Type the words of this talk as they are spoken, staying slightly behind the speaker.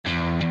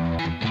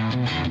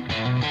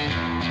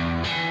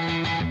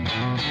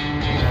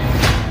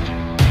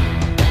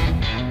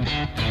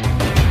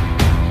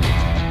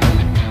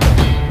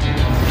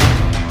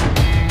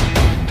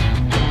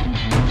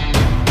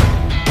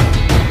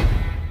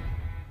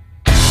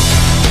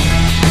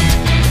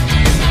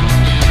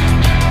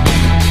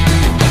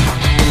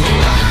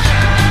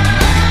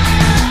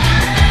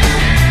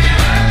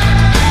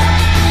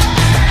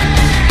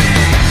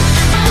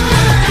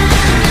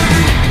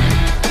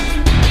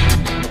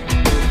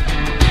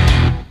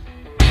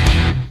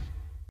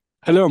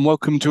Hello and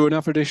welcome to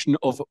another edition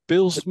of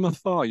Bills from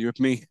Afar. You with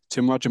me,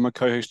 Tim Roger, my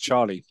co-host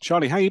Charlie.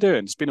 Charlie, how you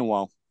doing? It's been a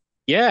while.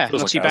 Yeah,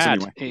 Feels not like too it has bad.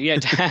 anyway. Yeah,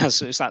 it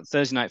has. It's that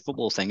Thursday night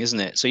football thing, isn't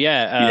it? So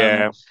yeah,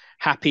 Yeah,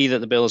 happy that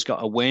the Bills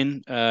got a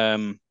win,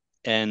 and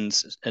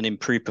an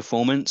improved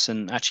performance,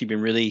 and actually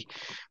been really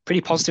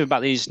pretty positive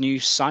about these new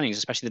signings,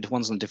 especially the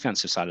ones on the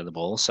defensive side of the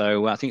ball.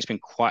 So I think it's been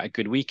quite a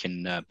good week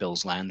in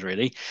Bills land,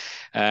 really.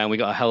 We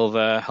got a hell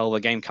of a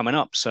game coming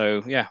up.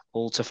 So yeah,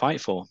 all to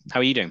fight for. How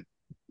are you doing?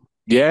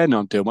 yeah, no,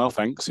 I'm doing well,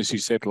 thanks. As you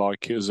said,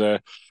 like it was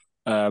a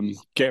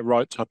get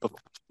right type of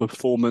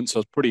performance. I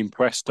was pretty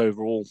impressed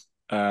overall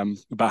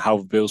about how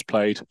the Bills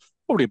played.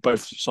 Probably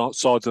both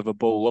sides of the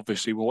ball.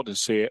 Obviously, we wanted to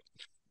see it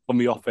on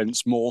the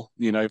offense more.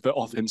 The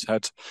offense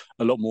had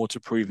a lot more to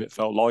prove. It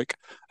felt like,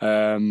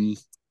 um,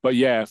 but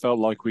yeah, it felt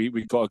like we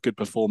got a good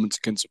performance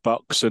against the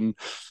Bucks, and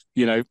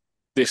you know.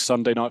 This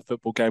Sunday night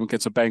football game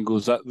against the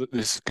Bengals,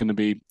 this is going to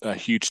be a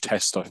huge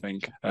test, I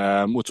think.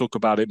 We'll talk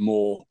about it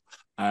more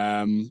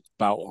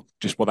about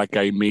just what that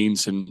game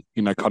means and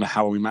kind of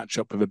how we match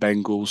up with the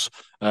Bengals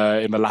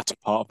in the latter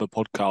part of the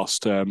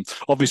podcast.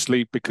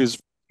 Obviously, because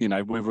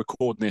we're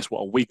recording this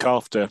a week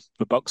after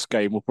the Bucks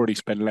game, we'll probably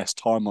spend less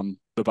time on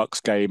the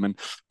Bucks game and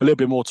a little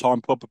bit more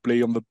time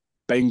probably on the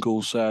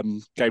Bengals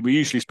game. We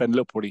usually spend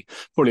probably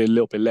a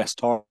little bit less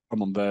time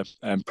on the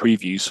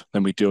previews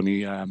than we do on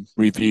the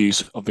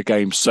reviews of the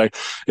games. So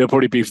it'll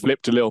probably be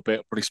flipped a little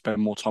bit. Probably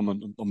spend more time on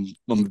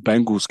the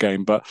Bengals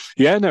game. But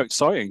yeah, no,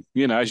 exciting.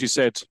 As you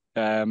said,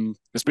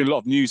 there's been a lot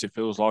of news. It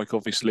feels like,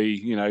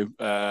 obviously,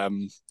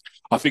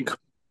 I think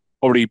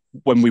probably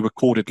when we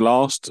recorded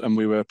last and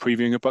we were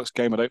previewing a Bucks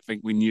game, I don't think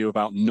we knew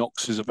about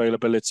Knox's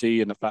availability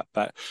and the fact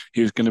that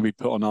he was going to be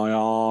put on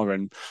IR,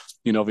 and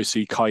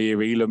obviously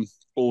Kyer Elam,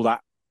 all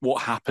that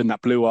what happened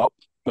that blew up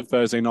for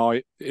Thursday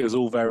night. It was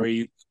all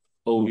very,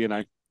 oh,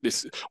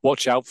 this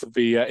watch out for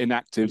the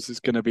inactives. It's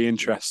going to be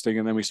interesting.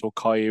 And then we saw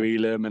Kyer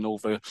Elam and all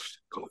the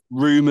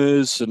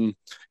rumours and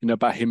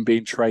about him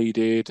being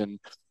traded,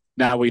 and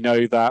now we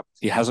know that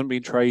he hasn't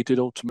been traded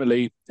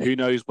ultimately. Who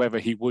knows whether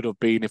he would have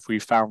been if we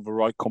found the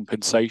right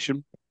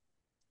compensation?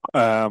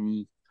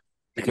 Um,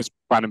 because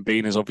Brandon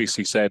Bean has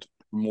obviously said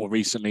more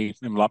recently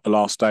in like the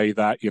last day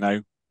that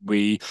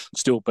we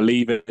still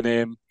believe in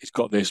him. He's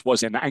got this,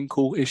 what's it, an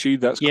ankle issue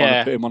that's kind of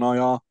Yeah, put him on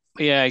IR.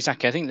 yeah,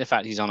 exactly. I think the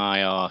fact he's on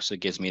IR so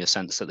gives me the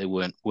sense that they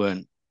weren't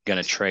going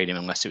to trade him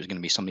unless it was going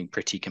to be something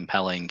pretty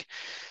compelling.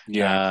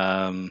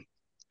 Yeah, Um,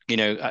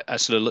 I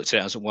sort of looked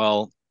at it as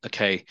well.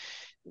 Okay,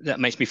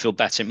 that makes me feel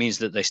better. It means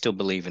that they still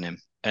believe in him.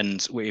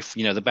 And if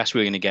the best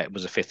we were going to get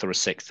was a fifth or a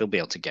sixth, they'll be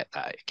able to get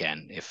that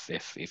again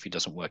if he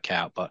doesn't work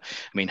out. But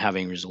I mean,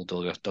 having Rizal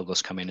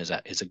Douglas come in is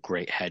a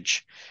great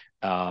hedge,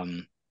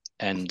 um,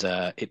 and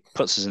it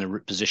puts us in a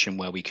position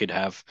where we could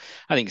have,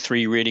 I think,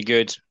 three really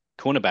good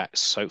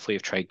cornerbacks. Hopefully,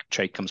 if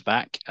trade comes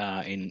back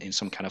in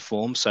some kind of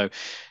form. So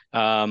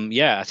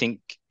yeah, I think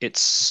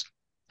it's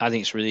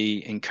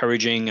really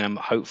encouraging, and I'm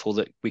hopeful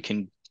that we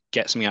can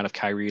get something out of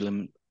Kyrie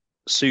Elam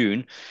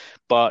soon.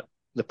 But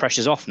the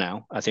pressure's off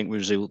now, I think,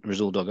 with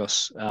Rizul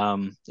Douglas.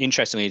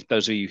 Interestingly,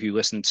 those of you who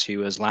listened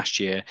to us last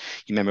year,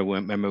 you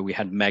remember we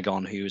had Meg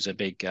on, who was a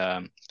big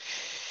fan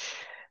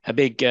of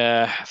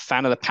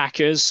the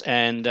Packers,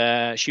 and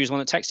she was the one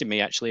that texted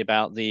me actually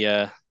about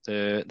the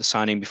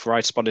signing before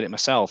I spotted it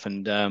myself.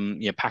 And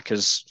yeah,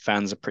 Packers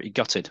fans are pretty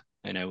gutted.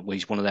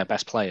 He's one of their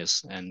best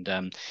players, and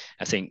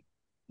I think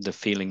the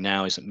feeling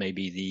now is that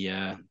maybe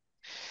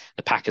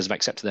the Packers have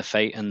accepted their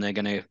fate and they're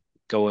going to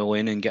go all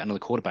in and get another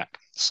quarterback.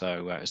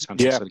 So it's time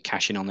to yeah, sort of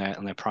cash in on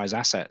their prize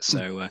assets.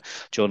 So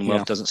Jordan yeah.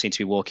 Love doesn't seem to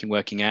be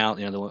working out.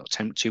 There were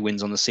 2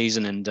 wins on the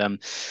season, and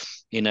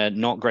in a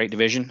not great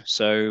division.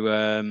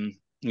 So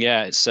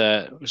yeah, it's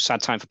a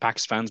sad time for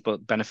Packers fans,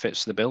 but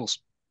benefits to the Bills.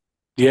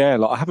 Yeah,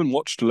 like I haven't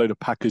watched a load of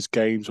Packers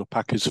games or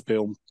Packers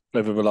film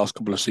over the last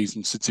couple of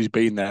seasons since he's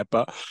been there,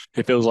 but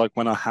it feels like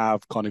when I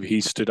have, kind of, he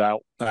stood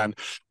out, and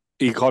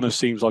he kind of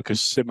seems like a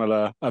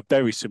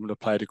very similar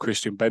player to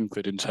Christian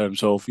Benford in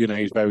terms of,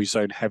 he's very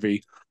zone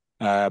heavy.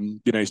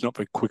 He's not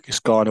the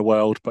quickest guy in the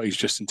world, but he's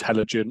just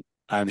intelligent,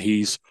 and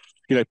he's,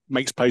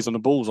 makes plays on the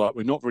balls. Like,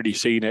 we're not really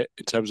seeing it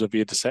in terms of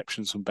the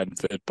interceptions from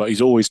Benford, but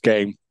he's always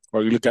getting.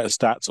 Well, you look at the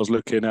stats. I was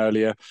looking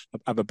earlier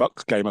at the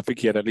Bucks game. I think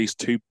he had at least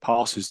two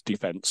passes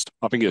defensed.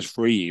 I think it was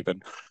three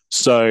even.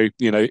 So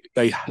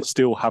they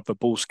still have the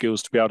ball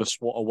skills to be able to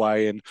swat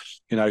away and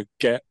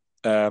get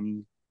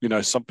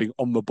something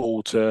on the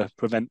ball to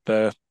prevent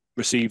the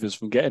receivers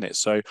from getting it.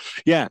 So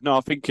yeah, no,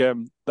 I think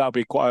that'll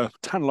be quite a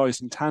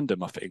tantalising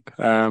tandem. I think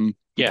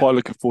Yeah, quite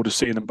looking forward to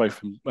seeing them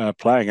both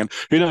playing. And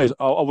who knows?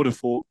 I would have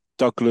thought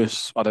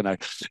Douglas. I don't know.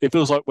 It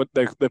feels like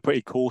they're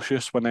pretty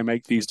cautious when they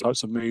make these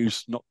types of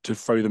moves, not to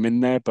throw them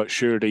in there, but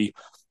surely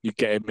you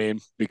get him in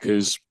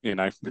because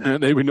they've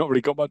not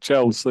really got much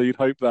else. So you'd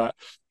hope that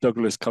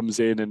Douglas comes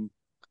in and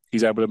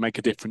he's able to make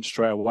a difference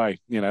straight away.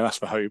 That's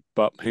the hope.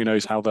 But who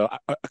knows how they'll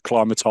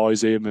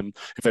acclimatise him, and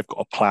if they've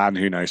got a plan,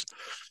 who knows?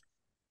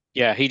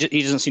 yeah, he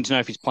doesn't seem to know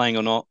if he's playing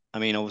or not. I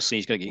mean, obviously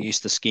he's got to get used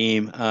to the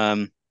scheme.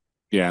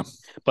 Yeah,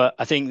 But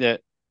I think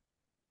that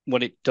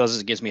what it does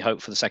is it gives me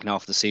hope for the second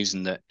half of the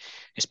season that,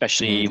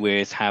 especially Mm.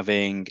 with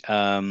having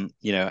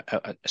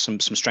some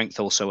strength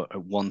also at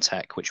one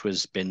tech, which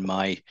was been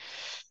my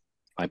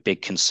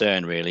big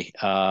concern really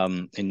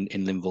in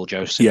Linval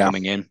Joseph Yeah,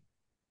 coming in.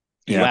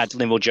 You yeah, add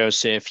Linval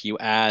Joseph, you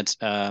add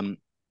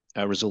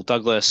Razul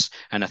Douglas,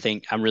 and I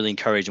think I'm really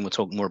encouraged, and we'll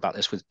talk more about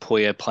this with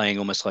Poya playing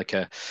almost like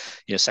a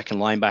second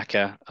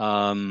linebacker.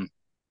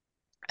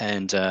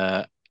 And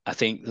I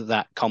think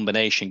that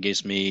combination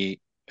gives me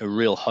a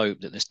real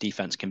hope that this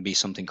defense can be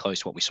something close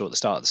to what we saw at the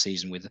start of the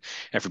season with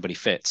everybody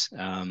fit.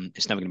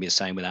 It's never going to be the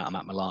same without a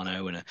Matt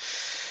Milano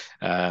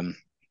um,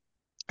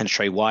 and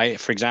Trey White,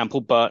 for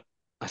example. But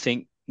I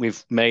think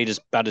we've made as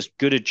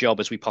good a job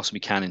as we possibly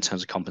can in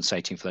terms of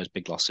compensating for those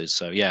big losses.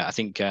 So yeah, I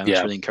think that's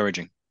yeah, really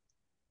encouraging.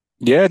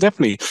 yeah,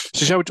 definitely.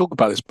 So shall we talk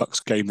about this Bucks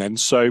game then?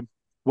 So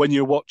when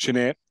you're watching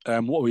it,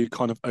 what were your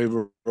kind of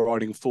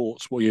overriding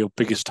thoughts? What were your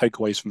biggest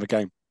takeaways from the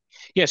game?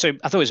 Yeah, so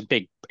I thought it was a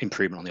big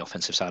improvement on the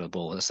offensive side of the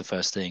ball. That's the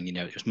first thing.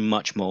 It was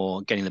much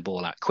more getting the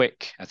ball out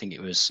quick. I think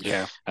it was.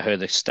 Yeah. I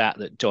heard the stat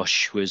that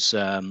Josh was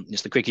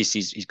it's the quickest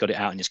he's got it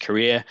out in his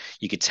career.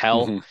 You could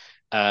tell.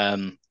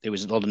 Hmm. There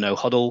was a lot of no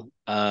huddle,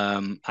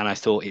 and I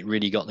thought it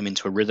really got them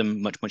into a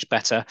rhythm much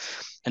better.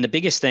 And the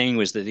biggest thing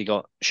was that they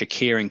got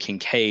Shakir and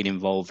Kincaid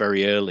involved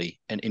very early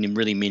and in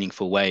really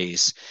meaningful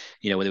ways.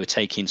 Where they were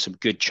taking some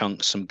good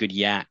chunks, some good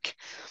yak,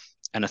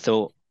 and I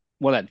thought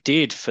what that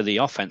did for the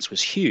offense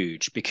was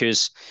huge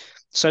because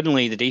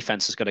suddenly the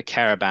defense has got to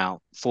care about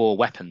four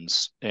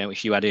weapons.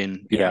 If you add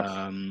in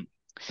Yeah.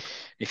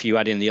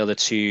 the other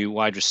two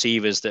wide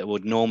receivers that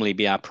would normally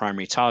be our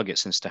primary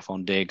targets in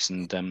Stephon Diggs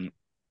and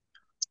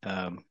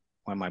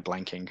why am I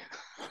blanking?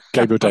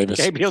 Gabriel Davis.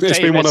 Gabriel It's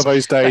been one of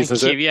Davis. those days, Thank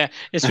has you. it? Yeah,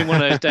 it's been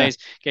one of those days.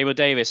 Gabriel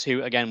Davis,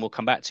 who again we'll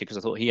come back to because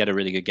I thought he had a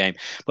really good game,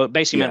 but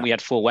basically meant Yeah. we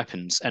had four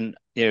weapons. And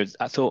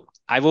I thought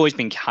I've always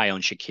been high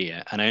on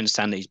Shakir, and I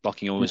understand that his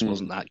blocking always Mhm.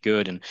 wasn't that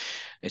good, and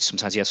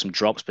sometimes he had some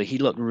drops, but he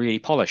looked really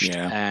polished,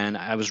 Yeah. and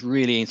I was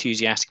really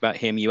enthusiastic about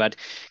him. You had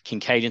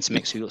Kincaid into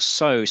mix, who looked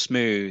so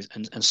smooth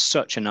and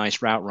such a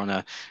nice route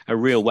runner, a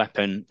real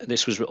weapon.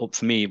 This was up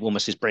for me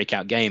almost his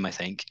breakout game, I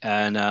think,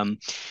 and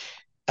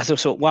I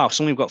thought, wow,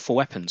 suddenly we've got four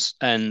weapons,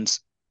 and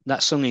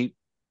that suddenly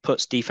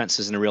puts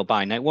defenses in a real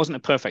bind. Now, it wasn't a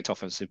perfect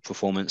offensive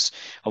performance.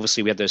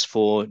 Obviously, we had those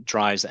four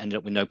drives that ended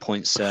up with no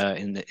points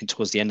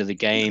towards the end of the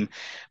game.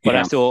 But I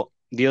Yeah. thought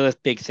the other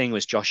big thing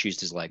was Josh used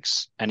his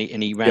legs, and he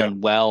Yeah. ran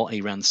well, he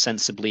ran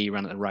sensibly, he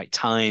ran at the right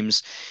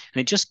times,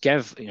 and it just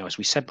gave, as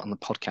we said on the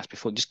podcast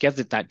before, it just gave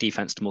that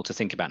defense more to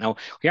think about. Now,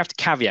 we have to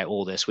caveat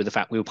all this with the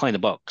fact we were playing the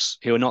Bucks,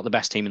 who are not the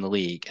best team in the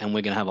league, and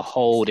we're going to have a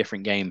whole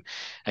different game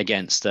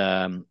against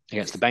the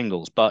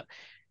Bengals. But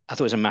I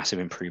thought it was a massive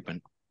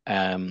improvement.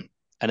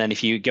 And then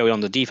if you go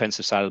on the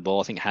defensive side of the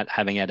ball, I think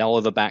having Ed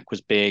Oliver back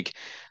was big.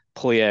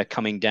 Poyer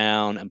coming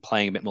down and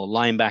playing a bit more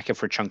linebacker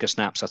for a chunk of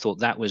snaps. I thought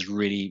that was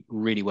really,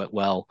 really worked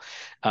well.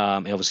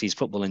 Obviously, his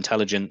football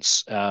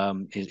intelligence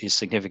is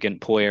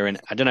significant. Poyer, and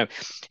I don't know,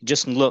 it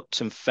just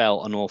looked and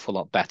felt an awful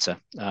lot better.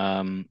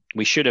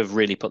 We should have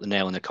really put the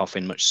nail in the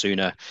coffin much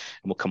sooner,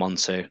 and we'll come on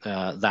to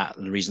that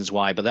and the reasons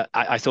why. But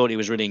I thought it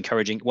was really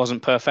encouraging. It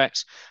wasn't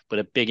perfect, but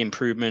a big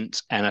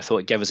improvement, and I thought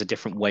it gave us a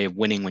different way of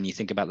winning when you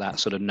think about that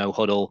sort of no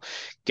huddle,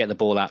 get the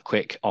ball out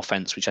quick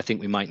offense, which I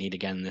think we might need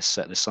again this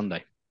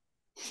Sunday.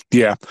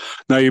 Yeah.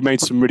 No, you made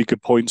some really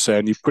good points there,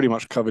 and you pretty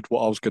much covered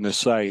what I was going to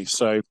say.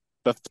 So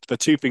the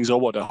two things I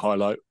want to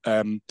highlight,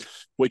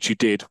 which you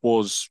did,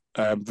 was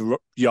the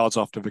yards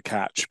after the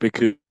catch,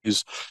 because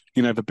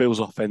the Bills'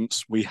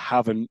 offense, we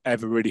haven't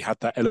ever really had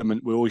that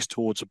element. We're always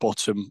towards the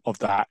bottom of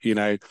that.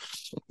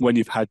 When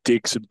you've had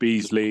Diggs and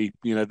Beasley,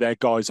 they're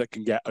guys that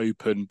can get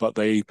open, but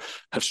they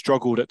have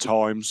struggled at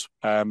times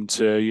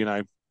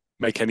to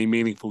make any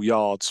meaningful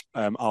yards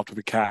after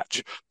the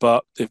catch.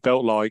 But it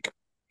felt like.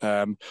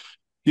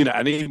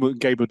 And even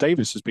Gabriel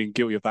Davis has been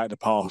guilty of that in the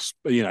past.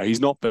 But, he's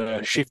not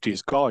the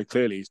shiftiest guy,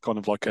 clearly. He's kind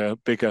of like a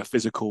bigger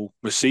physical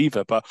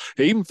receiver. But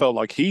it even felt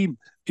like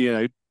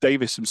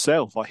Davis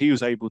himself, like he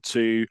was able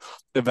to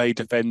evade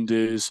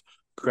defenders,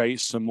 create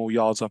some more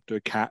yards after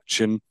a catch.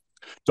 And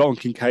Don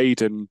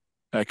Kincaid and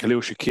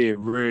Khalil Shakir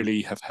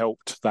really have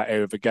helped that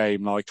area of the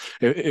game. Like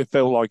it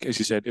felt like, as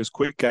you said, it was a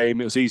quick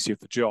game. It was easier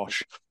for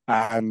Josh.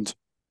 And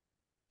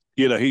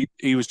he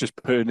was just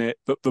putting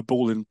the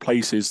ball in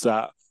places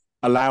that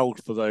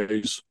allowed for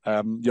those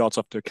yards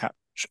after catch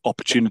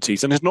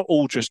opportunities. And it's not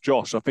all just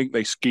Josh. I think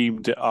they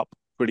schemed it up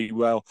pretty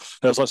well.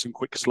 There was like some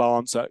quick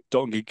slants that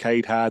Dalton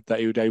Kincaid had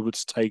that he was able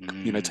to take,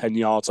 10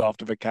 yards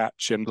after the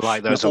catch. And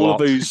Like those a all of lot.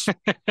 those,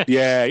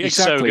 yeah, He's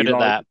so exactly. good at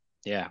Like that.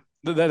 Yeah.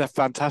 they're a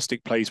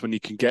fantastic plays when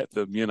you can get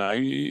them.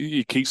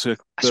 He keeps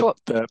That's what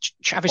the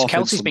Travis offense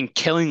Kelsey's on. been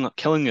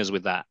killing us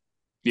with that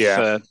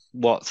Yeah, for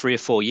what 3 or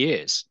 4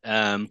 years.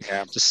 yeah.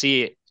 To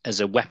see it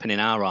as a weapon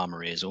in our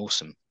armory is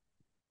awesome.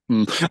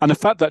 And the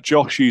fact that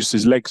Josh used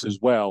his legs as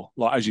well,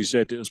 like as you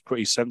said, it was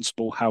pretty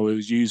sensible how he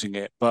was using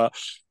it. But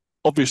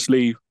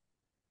obviously,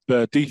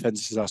 the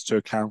defenses has to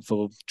account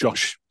for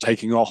Josh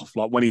taking off.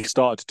 Like when he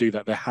started to do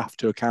that, they have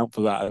to account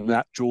for that, and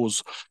that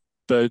draws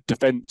the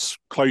defense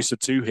closer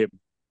to him.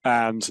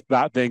 and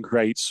that then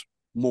creates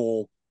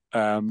more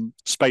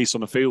space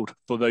on the field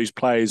for those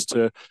players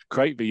to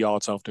create the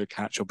yards after a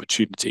catch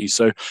opportunity.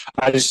 So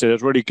as I said,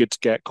 it's really good to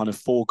get kind of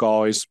four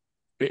guys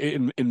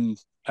in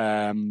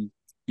getting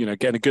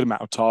a good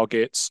amount of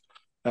targets.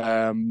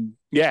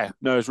 Yeah,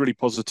 no, it's really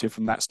positive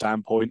from that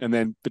standpoint. And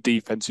then the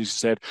defense, as you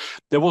said,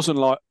 there wasn't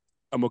like,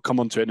 and we'll come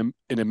on to it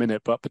in a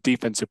minute, but the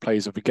defensive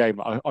plays of the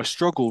game, I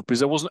struggled because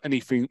there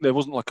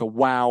wasn't like a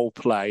wow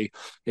play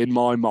in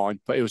my mind,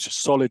 but it was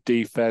just solid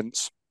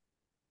defense.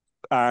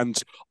 And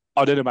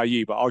I don't know about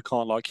you, but I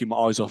can't like keep my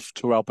eyes off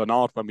Terrell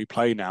Bernard when we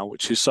play now,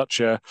 which is such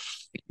a,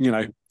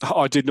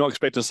 I did not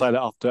expect to say that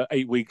after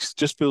 8 weeks.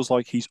 Just feels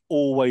like he's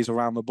always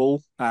around the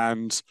ball,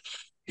 and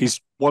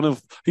he's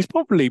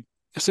probably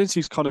since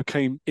he's kind of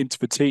came into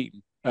the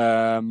team.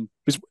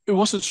 It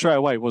wasn't straight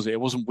away, was it?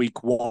 It wasn't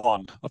week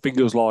one. I think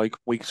it was like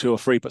week two or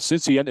three. But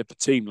since he entered the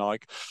team,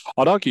 like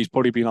I'd argue he's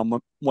probably been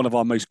one of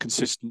our most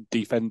consistent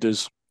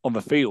defenders on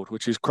the field,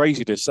 which is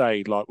crazy to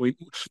say. Like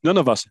none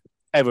of us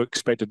ever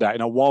expected that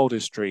in our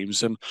wildest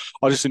dreams. And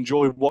I just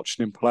enjoy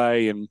watching him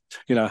play and,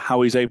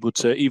 how he's able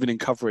to, even in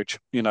coverage,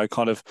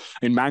 kind of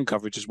in man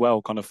coverage as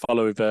well, kind of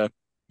follow the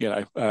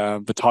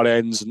tight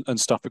ends and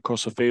stuff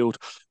across the field.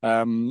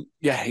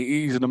 Yeah,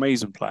 he's an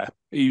amazing player.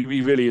 He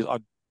really is.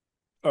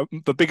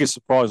 The biggest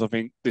surprise I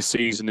think this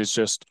season is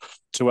just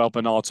Terrell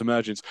Bernard's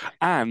emergence,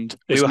 and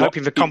We it's were not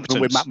hoping for even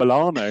with Matt competence.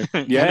 Milano. I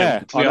know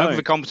Yeah, we I were hoping know.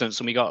 for competence,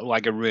 and we got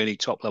like a really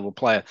top level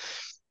player.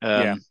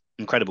 Yeah,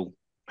 Incredible,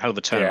 hell of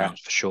a yeah. turnaround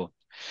for sure.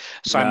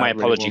 Signed No, my it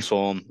really apology was.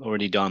 form,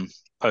 already done,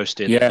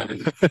 posted. Yeah,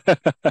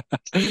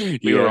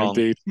 We were yeah, wrong.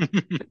 indeed.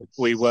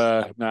 We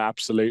were. No,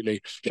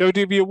 absolutely. Shall we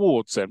do the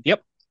awards then?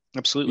 Yep,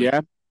 absolutely.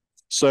 Yeah.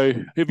 So,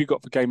 who have you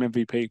got for game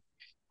MVP?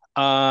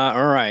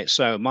 All right.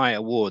 So my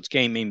awards,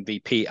 game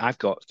MVP, I've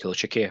got Killer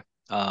Shakir.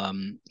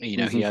 He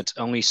Hmm. had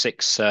only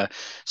six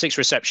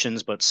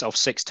receptions, but off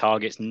six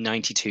targets,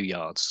 92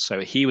 yards. So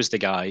he was the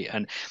guy.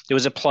 And there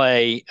was a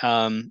play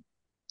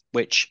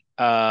which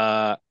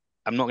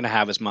I'm not going to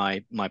have as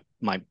my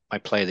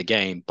play of the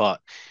game, but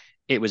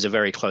it was a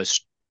very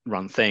close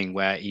run thing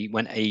where he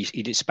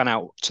did span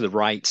out to the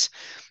right.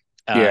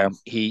 Yeah,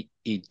 He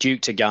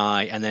duked a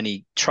guy and then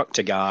he trucked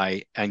a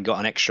guy and got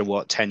an extra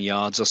 10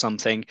 yards or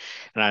something.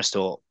 And I just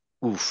thought,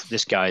 oof,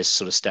 this guy's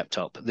sort of stepped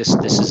up. This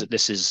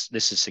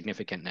is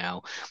significant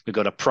now. We've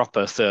got a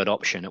proper third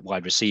option at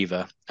wide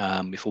receiver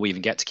before we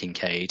even get to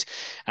Kincaid.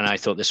 And I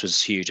thought this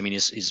was huge. I mean,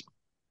 his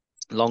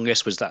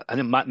longest was that. I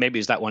think maybe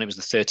it was that one. It was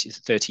the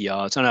 30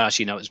 yards. Oh, no,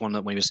 actually, no, it was one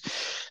that when he was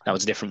that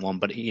was a different one.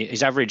 But yeah,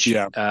 his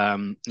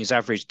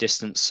average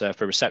distance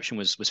for reception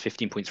was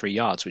 15.3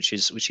 yards, which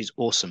is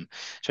awesome,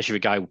 especially for a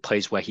guy who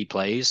plays where he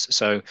plays.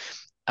 So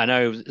I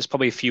know there's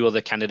probably a few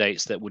other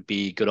candidates that would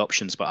be good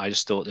options, but I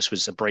just thought this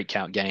was a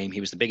breakout game. He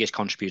was the biggest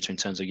contributor in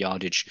terms of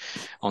yardage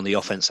on the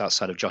offense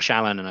outside of Josh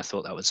Allen, and I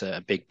thought that was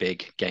a big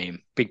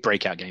game, big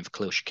breakout game for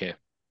Khalil Shakir.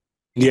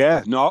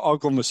 yeah. No, I've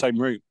gone the same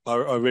route. I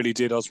really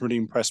did. I was really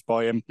impressed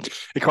by him.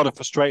 It kind of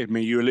frustrated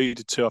me. You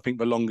alluded to, I think,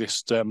 the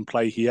longest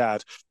play he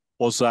had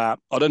was that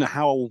I don't know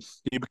how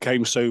he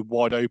became so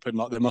wide open.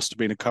 Like there must have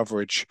been a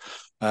coverage,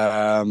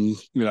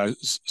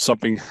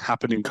 something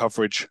happened in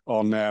coverage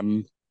on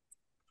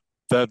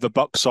the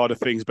Buck side of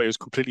things, but he was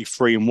completely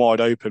free and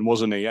wide open,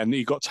 wasn't he? And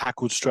he got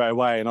tackled straight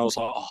away, and I was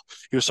like, oh,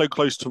 he was so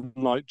close to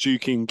like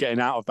juking, getting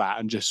out of that,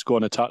 and just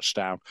scoring a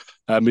touchdown.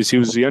 Because he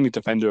was the only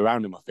defender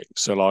around him, I think.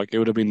 So like, it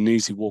would have been an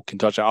easy walking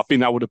touchdown. I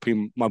think that would have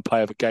been my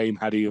play of the game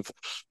had he have,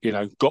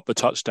 got the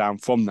touchdown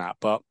from that.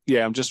 But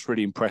yeah, I'm just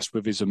really impressed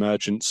with his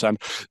emergence. And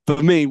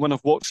for me, when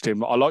I've watched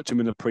him, I liked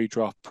him in the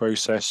pre-draft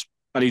process,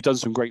 and he's done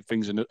some great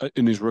things in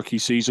his rookie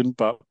season,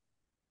 but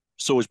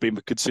it's always been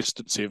the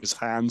consistency of his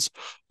hands.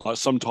 Like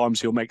sometimes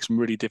he'll make some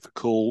really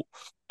difficult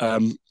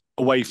um,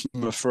 away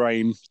from the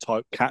frame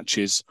type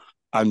catches,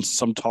 and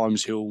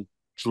sometimes he'll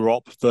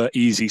drop the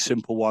easy,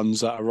 simple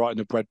ones that are right in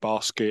the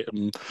breadbasket.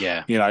 And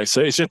Yeah,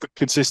 so it's just the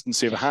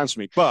consistency of the hands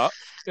for me. But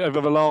over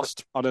the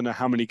last, I don't know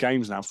how many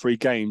games now, 3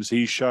 games,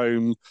 he's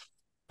shown.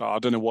 I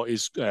don't know what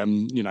his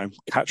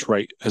catch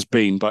rate has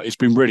been, but it's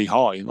been really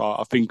high.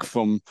 I think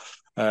from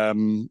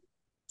um,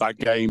 that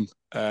game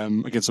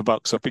against the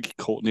Bucks, I think he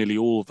caught nearly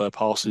all of their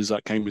passes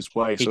that came his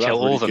way. he So that's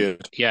killed all really of them.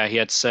 good. Yeah, he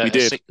had He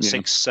did, yeah,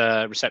 six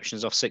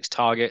receptions off six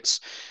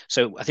targets.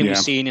 So I think we've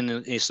yeah, seen in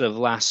the sort of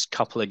last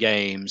couple of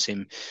games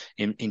him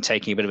in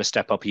taking a bit of a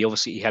step up.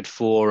 He had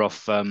 4 of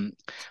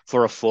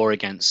 4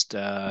 against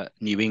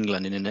New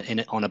England,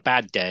 and on a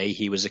bad day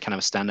he was a kind of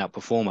a standout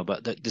performer.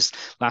 But this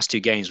last 2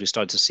 games we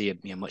started to see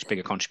a much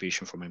bigger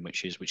contribution from him,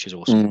 which is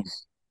awesome. mm.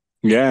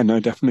 Yeah, no,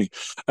 definitely.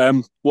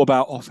 What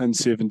about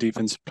offensive and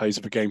defensive plays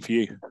of the game for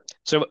you?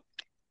 So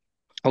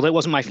although it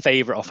wasn't my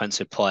favorite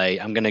offensive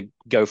play, I'm going to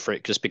go for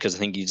it just because I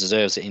think he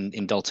deserves it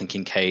in Dalton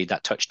Kincaid.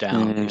 That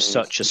touchdown, it was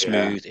such a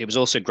Yeah, smooth. It was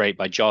also great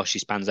by Josh. He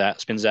spins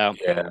out.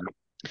 yeah.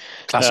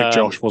 Classic Um,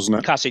 Josh, wasn't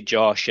it? Classic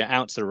Josh, yeah,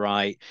 out to the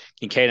right.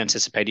 Kincaid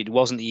anticipated it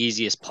wasn't the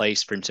easiest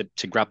place for him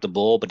to grab the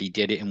ball, but he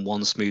did it in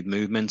one smooth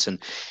movement.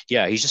 And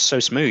yeah, he's just so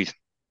smooth.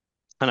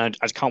 and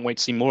I can't wait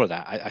to see more of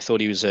that. I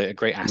thought he was a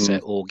great Mm,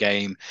 asset all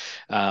game.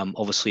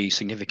 Obviously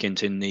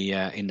significant in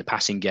the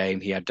passing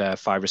game. He had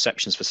 5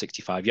 receptions for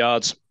 65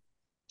 yards.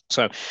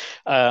 So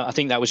I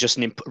think that was just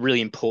an really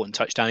important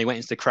touchdown. He went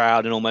into the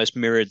crowd and almost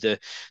mirrored the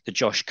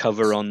Josh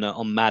cover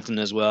on Madden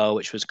as well,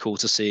 which was cool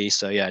to see.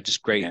 So yeah,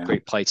 just yeah.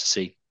 great play to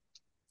see.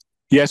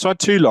 Yeah, so I had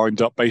two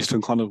lined up based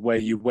on kind of where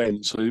you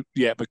went. So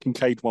yeah, the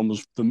Kincaid one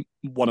was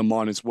one of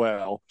mine as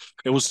well.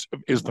 It was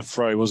the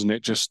throw, wasn't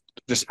it? Just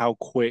how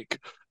quick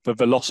the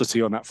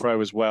velocity on that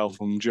throw as well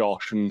from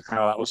Josh, and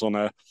how that was on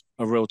a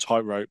real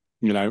tightrope.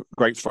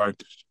 Great throw.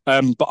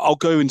 But I'll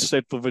go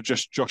instead for the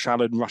just Josh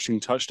Allen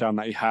rushing touchdown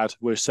that he had.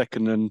 We're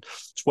 2nd and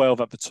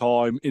 12 at the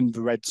time in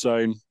the red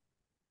zone,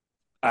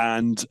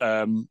 and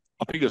I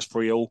think it was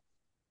 3-all,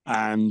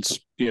 and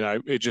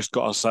it just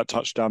got us that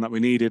touchdown that we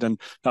needed, and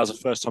that was the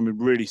first time we've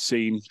really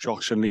seen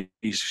Josh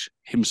unleash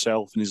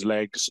himself and his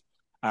legs.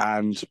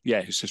 And yeah,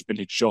 it's just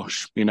vintage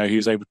Josh. He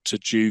was able to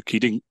juke. He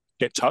didn't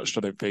get touched,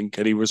 I don't think,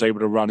 and he was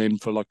able to run in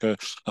for like a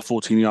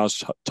 14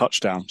 yards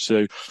touchdown.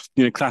 So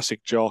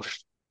classic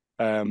Josh.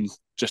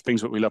 Just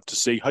things that we love to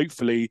see.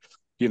 Hopefully,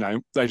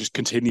 they just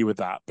continue with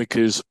that,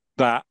 because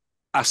that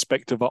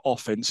aspect of our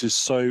offense is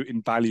so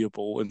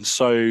invaluable and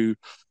so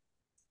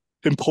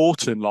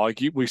important.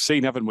 Like we've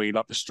seen, haven't we?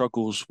 Like the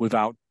struggles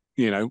without,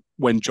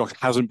 when Josh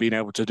hasn't been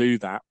able to do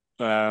that.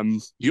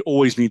 You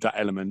always need that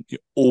element. You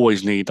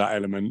always need that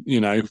element.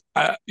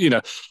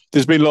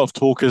 There's been a lot of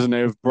talk, isn't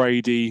there, of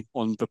Brady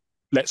on the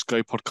Let's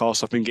Go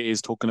podcast. I think it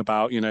is talking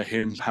about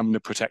him having to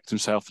protect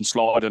himself and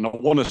slide, and I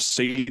want to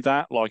see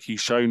that. Like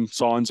he's shown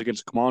signs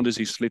against the Commanders,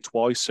 he slid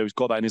twice, so he's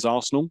got that in his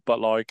arsenal. But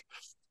like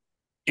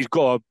he's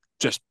got to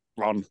just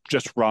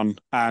run.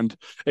 And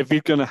if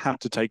he's going to have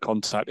to take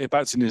contact, if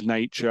that's in his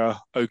nature,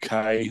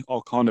 okay,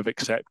 I'll kind of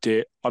accept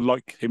it. I'd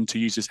like him to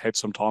use his head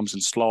sometimes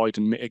and slide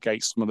and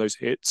mitigate some of those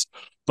hits.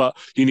 But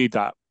you need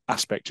that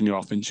aspect in your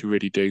offense, you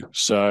really do.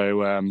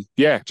 So,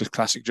 yeah, just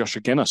classic Josh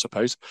again, I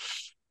suppose.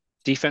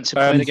 Defensive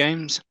play Um, the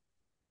games.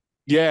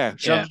 yeah,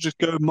 shall I Yeah. just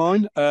go with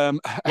mine? Yep.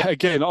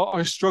 Again,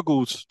 I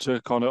struggled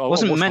to kind of. I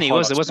Wasn't watched the many,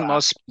 was there? highlights Wasn't a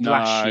lot back. of No,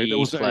 there splashy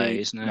wasn't any.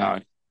 plays. No. No,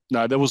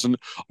 no, there wasn't.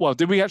 Well,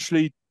 did we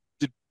actually?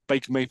 Did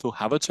Baker Mayfield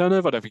have a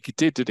turnover? I don't think he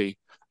did. Did he?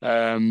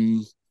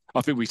 Um,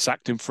 I think we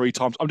sacked him 3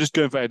 times. I'm just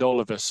going for Ed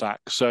Oliver's sack.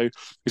 So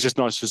it's just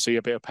nice to see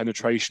a bit of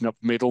penetration up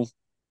middle,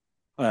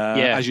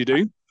 Yeah. as you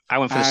do. I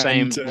went for the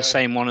And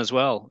same one as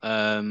well.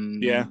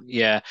 yeah,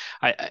 Yeah,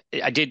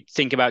 I did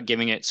think about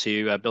giving it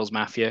to Bill's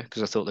Mafia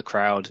because I thought the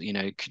crowd,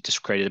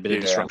 just created a bit of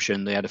yeah,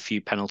 disruption. They had a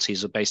few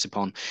penalties based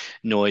upon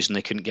noise, and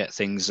they couldn't get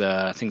things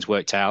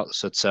worked out.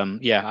 So it's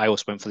yeah, I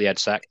also went for the Ed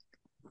sack.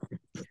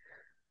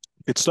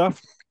 good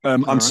stuff. All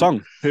right.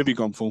 Unsung. Who have you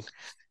gone for?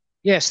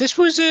 Yes, this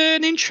was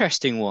an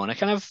interesting one. I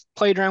kind of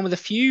played around with a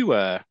few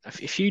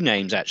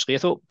names actually. I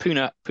thought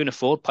Puna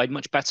Ford played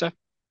much better.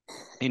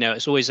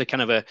 It's always a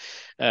kind of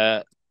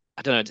a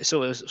I don't know. It's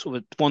sort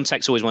of one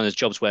tech's always one of those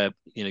jobs where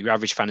your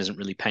average fan isn't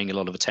really paying a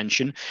lot of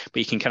attention, but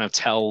you can kind of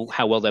tell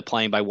how well they're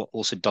playing by what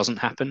also doesn't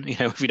happen.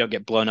 If we don't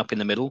get blown up in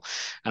the middle.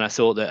 And I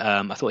thought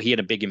he had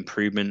a big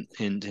improvement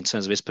in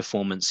terms of his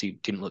performance. He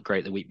didn't look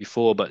great the week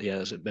before, but yeah,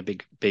 there's a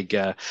big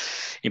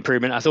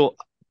improvement. I thought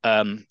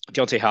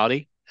Deontay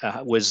Hardy.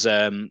 Was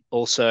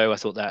also I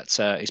thought that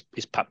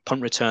his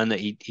punt return that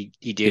he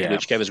did, Yeah,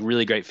 which gave us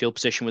really great field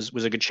position,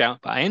 was a good shout.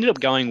 But I ended up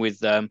going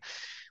with the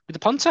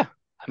punter.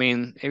 How I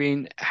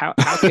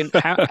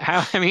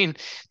mean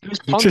those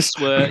just punts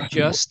were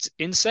just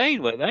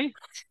insane, weren't they?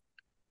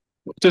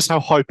 just how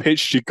high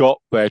pitched you got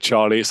there,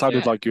 Charlie. It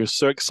sounded Yeah, like you were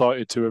so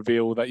excited to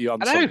reveal that your I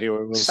unsung know.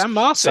 hero was Sam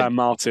Martin. Sam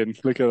Martin.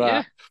 Look at Yeah,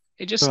 that.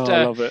 it just Oh,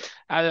 I love it.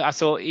 I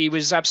thought he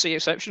was absolutely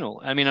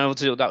exceptional. I mean, I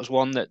thought that was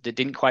one that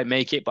didn't quite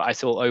make it, but I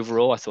thought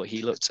overall, I thought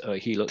he looked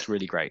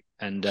really great.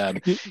 And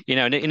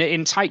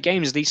in tight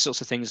games, these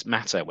sorts of things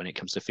matter when it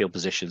comes to field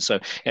position. So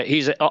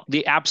he's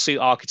the absolute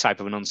archetype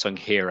of an unsung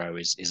hero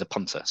is a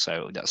punter.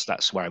 So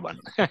that's where I went.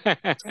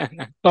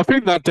 I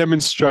think that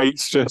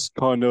demonstrates just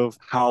kind of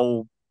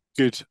how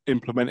good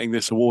implementing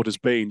this award has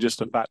been. Just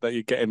the fact that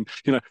you're getting,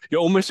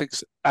 you're almost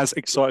as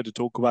excited to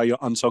talk about your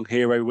unsung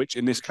hero, which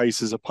in this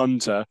case is a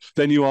punter,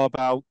 than you are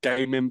about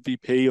game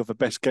MVP or the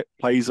best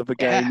plays of the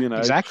Yeah, game.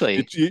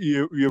 exactly.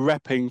 You're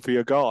repping for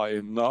your guy,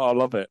 and I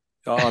love it.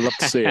 I love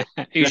to see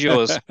Who's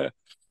yours? it.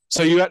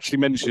 So you actually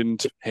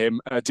mentioned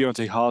him,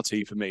 Deontay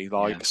Harty for me. Yeah.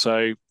 Like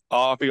so,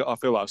 I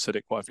feel like I've said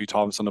it quite a few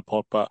times on the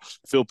pod, but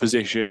field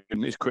position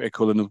is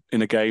critical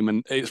in a game,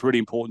 and it's really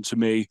important to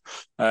me.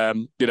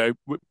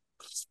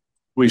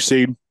 We've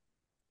seen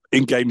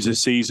in games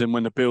this season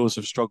when the Bills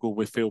have struggled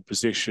with field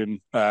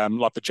position,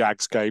 like the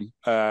Jags game,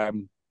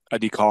 and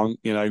you can't,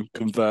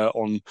 convert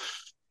on,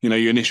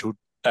 your initial,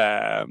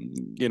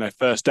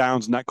 first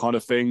downs and that kind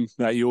of thing.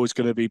 That you're always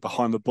going to be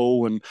behind the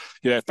ball, and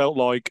it felt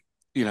like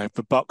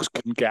the Bucks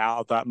couldn't get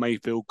out of that.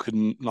 Mayfield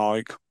couldn't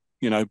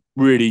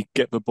really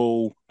get the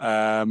ball.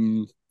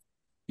 Throw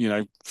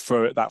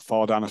it that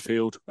far down the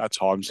field at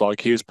times.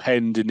 Like he was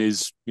penned in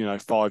his,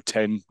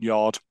 5-10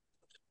 yard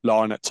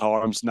line at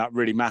times, and that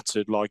really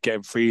mattered, like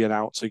getting 3 and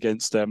outs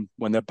against them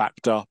when they're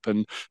backed up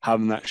and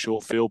having that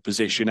short field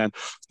position. And,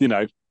 you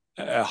know,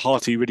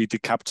 Harty really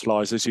did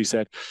capitalise, as you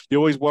said. You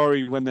always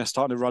worry when they're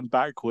starting to run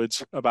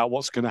backwards about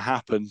what's going to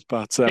happen,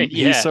 but he's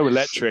Yeah, so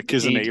electric,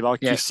 isn't he?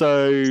 Like yeah. he's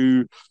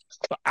so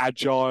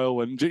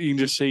agile, and you can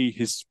just see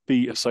his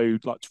feet are so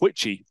like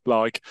twitchy.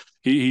 Like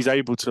he's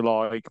able to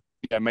like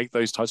make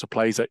those types of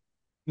plays that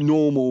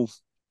normal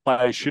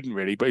players shouldn't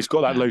really. But he's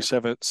got that No. low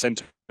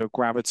center of But I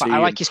gravity,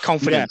 like and his yeah,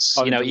 confidence.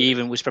 I You know, enjoy he it.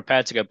 even was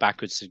prepared to go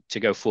backwards to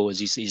go forwards.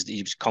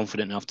 He was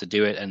confident enough to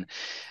do it, and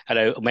I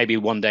know maybe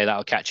one day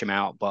that'll catch him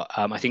out. But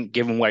I think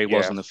given where he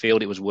was Yeah, on the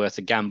field, it was worth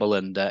a gamble,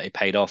 and it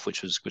paid off,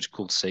 which was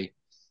cool to see.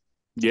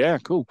 yeah,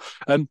 cool.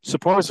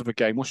 Surprise of a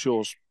game. What's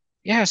yours?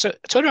 Yeah, so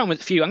I toyed around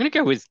with a few. I'm going to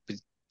go with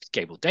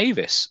Gabriel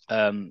Davis.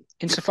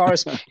 Insofar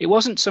as it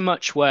wasn't so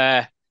much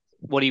where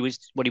what he was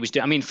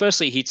doing. I mean,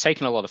 firstly, he'd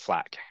taken a lot of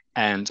flack,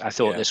 and I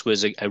thought Yeah, this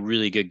was a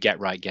really good get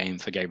right game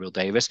for Gabriel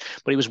Davis.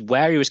 But it was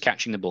where he was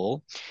catching the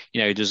ball.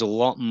 You know, there's a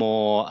lot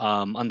more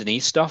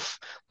underneath stuff,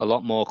 a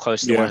lot more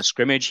close to the line yeah. of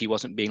scrimmage. He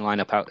wasn't being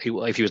lined up out.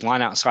 If he was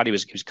lined outside, he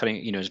was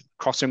cutting,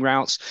 crossing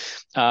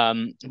routes. But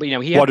he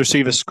had Wide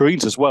receiver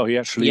screens as well. He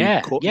actually,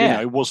 yeah,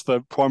 yeah. was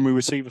the primary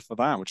receiver for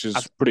that, which I,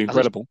 is pretty I thought his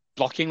incredible.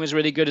 blocking was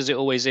really good as it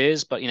always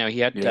is, but he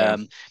had Yeah,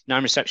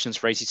 9 receptions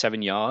for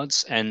 87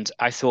 yards, and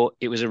I thought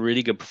it was a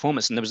really good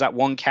performance. And there was that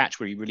one catch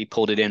where he really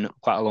pulled it in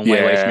quite a long way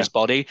away from yeah, his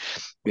body.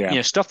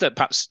 yeah, Stuff that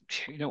perhaps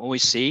you don't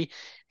always see.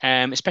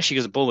 Especially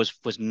because the ball was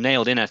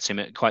nailed in at him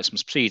at quite some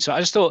speed. So I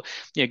just thought,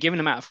 given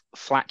the amount of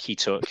flack he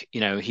took,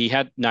 he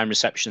had 9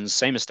 receptions,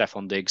 same as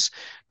Stephon Diggs,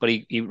 but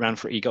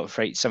he got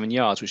for 87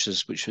 yards, which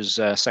was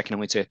second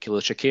only to Khalil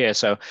Shakir.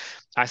 So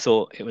I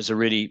thought it was a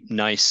really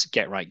nice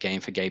get right game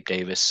for Gabe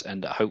Davis,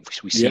 and I hope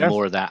we see yeah,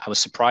 more of that. I was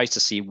surprised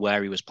to see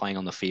where he was playing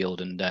on the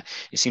field, and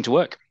it seemed to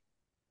work.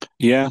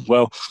 yeah.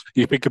 Well,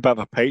 you think about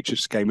the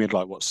Patriots game, he had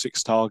like what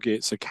 6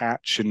 targets, a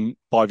catch, and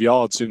 5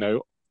 yards.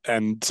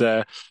 And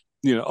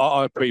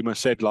I pretty much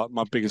said like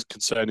my biggest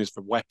concern is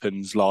for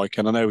weapons. Like,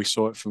 and I know we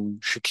saw it from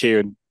Shakir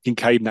and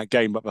Kincaid in that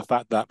game, but the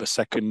fact that the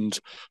second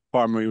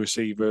primary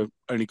receiver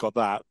only got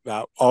that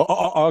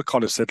I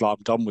kind of said like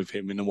I'm done with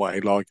him in a way.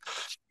 Like,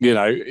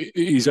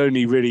 he's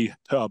only really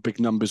put up big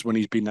numbers when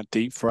he's been that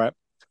deep threat.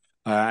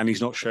 And he's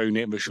not shown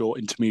it in the short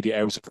intermediate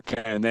areas of the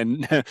care. And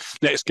then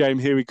next game,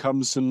 here he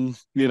comes and,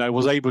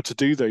 was able to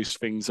do those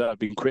things that have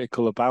been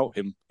critical about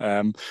him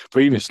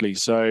previously.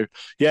 So,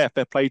 yeah,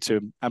 fair play to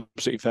him.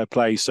 Absolutely fair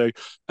play. So,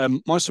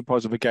 my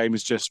surprise of the game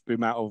is just the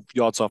amount of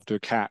yards after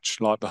a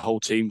catch, like the whole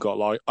team got.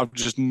 Like, I'm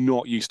just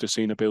not used to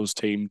seeing a Bills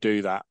team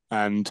do that.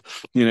 And,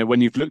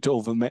 when you've looked at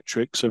all the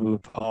metrics over the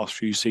past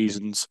few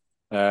seasons,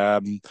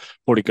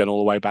 probably going all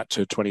the way back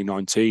to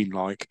 2019,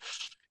 like,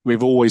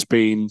 we've always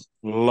been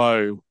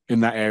low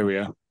in that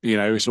area.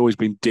 It's always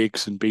been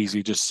Diggs and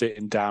Beasley just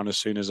sitting down as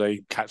soon as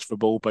they catch the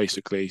ball,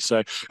 basically. So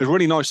it's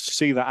really nice to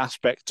see that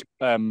aspect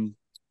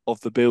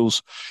of the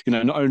Bills.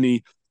 Not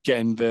only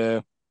getting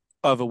the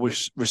other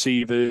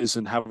receivers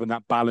and having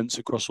that balance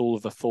across all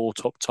of the 4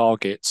 top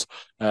targets,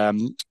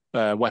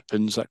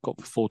 weapons that got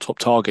the 4 top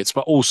targets,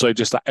 but also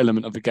just that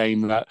element of the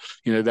game that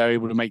they're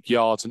able to make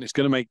yards, and it's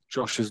going to make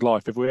Josh's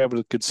life if we're able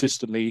to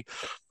consistently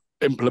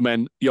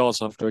implement yards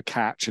after a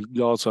catch and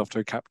yards after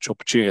a catch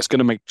opportunity. It's going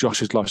to make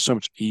Josh's life so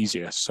much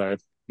easier. So,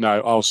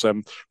 no, I was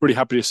really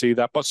happy to see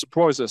that, but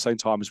surprised at the same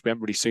time as we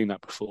haven't really seen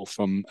that before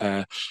from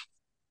the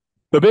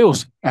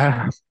Bills.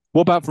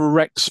 What about for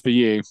Rex for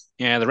you?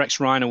 Yeah, the Rex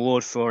Ryan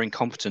Award for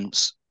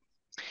incompetence.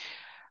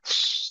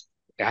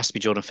 It has to be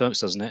Jordan Phillips,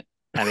 doesn't it?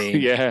 I mean,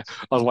 Yeah,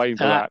 I was waiting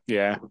for that that.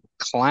 Yeah,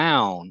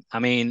 clown. I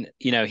mean,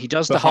 he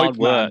does the the hard hype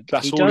work. man.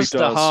 That's He all he does the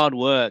does. hard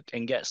work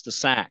and gets the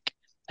sack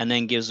and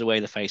then gives away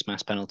the face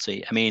mask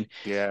penalty. I mean,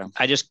 Yeah,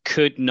 I just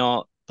could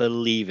not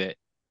believe it.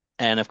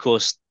 And of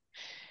course,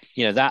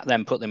 that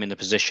then put them in the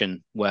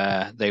position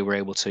where they were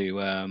able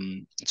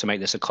to make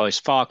this a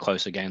far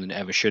closer game than it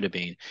ever should have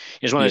been.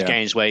 It was one of those yeah,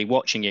 games where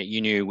watching it,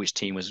 you knew which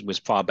team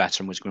was far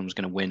better and was going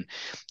to win.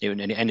 And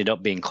it ended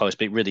up being close,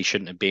 but it really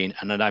shouldn't have been.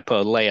 And then I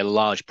lay a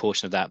large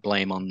portion of that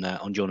blame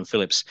on Jordan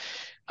Phillips.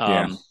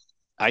 yeah. Um,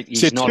 He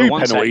he's had not a two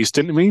one tech. penalties,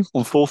 didn't he,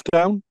 on fourth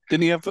down?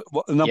 Didn't he have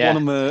another one Yeah,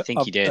 on I the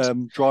think he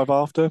did. drive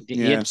after? He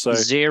Yeah, had so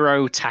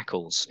 0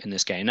 tackles in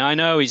this game. Now I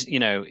know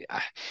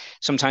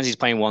sometimes he's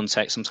playing one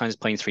tech, sometimes he's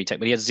playing 3 tech,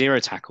 but he had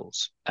 0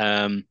 tackles.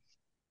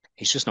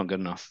 He's just not good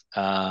enough.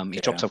 He's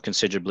yeah. dropped off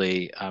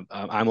considerably.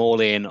 I'm all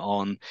in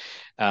on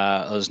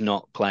us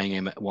not playing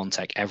him at 1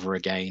 tech ever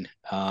again.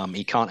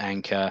 He can't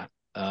anchor.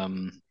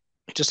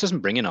 He just doesn't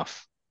bring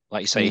enough.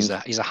 Like you say,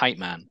 Mm. he's a hype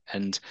man,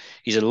 and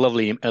he's a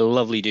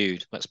lovely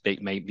dude. Let's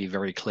be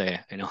very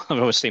clear. I've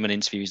always seen him in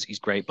interviews. He's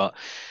great, but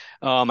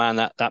oh man,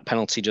 that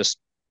penalty just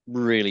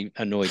really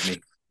annoyed me.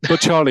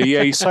 But Charlie,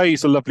 yeah, you say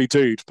he's a lovely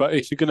dude, but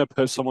if you're going to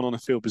put someone on the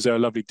field because they're a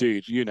lovely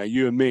dude,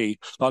 you and me,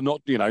 like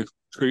not,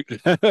 True.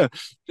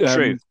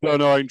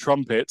 blown our own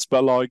trumpets,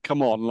 but like,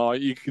 come on,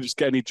 like you could just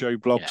get any Joe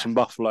Bloggs Yeah. from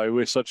Buffalo.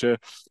 We're such a,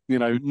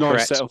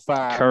 nice set Correct. of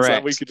fans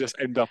that we Correct. could just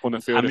end up on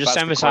the field I'm if just that's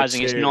the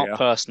emphasizing it's not criteria.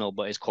 personal,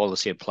 but his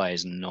quality of play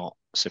is not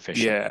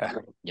sufficient. Yeah.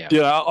 Yeah.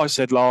 Yeah, I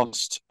said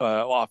last,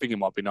 well, I think it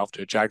might have been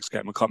after a Jags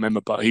game, I can't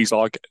remember, but he's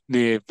like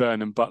near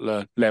Vernon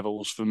Butler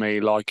levels for me.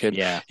 Like, and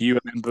Yeah. you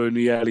remember in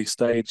the early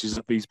stages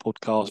of these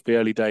podcasts, the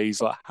early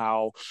days, like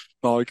how,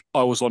 like,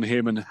 I was on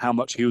him and how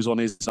much he was on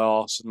his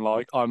ass. And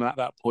like, I'm at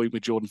that point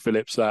with Jordan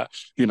Phillips that,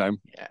 Yeah.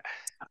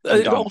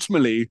 I'm done.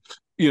 ultimately,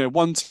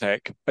 one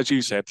tech, as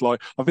you said, like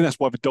I think that's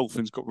why the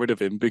Dolphins got rid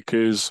of him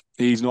because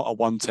he's not a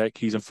one tech,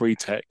 he's a free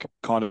tech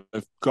kind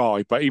of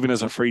guy. But even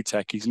as a free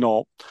tech, he's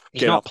not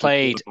He's getting not up to the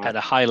played quarterback. at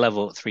a high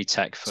level at three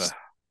tech for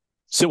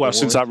So, well,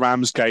 since 4. that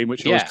Rams game,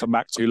 which you always Yeah. come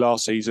back to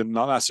last season,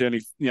 like, that's the only,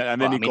 and Well,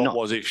 then I he mean, got, not.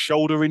 was it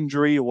shoulder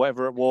injury or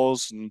whatever it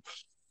was, and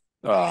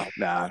Yeah.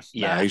 I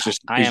he's am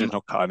just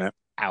not cutting it.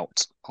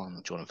 out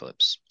on Jordan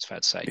Phillips. It's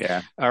fair to say.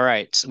 Yeah. All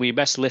right. We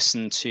best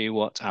listen to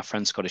what our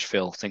friend Scottish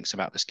Phil thinks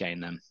about this game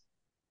then.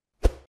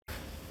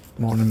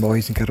 Morning,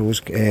 boys and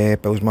girls.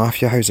 Bills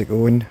Mafia, how's it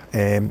going?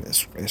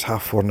 It's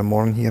 4:30 in the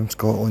morning here in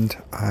Scotland.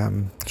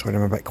 Sorry,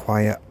 I'm a bit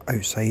quiet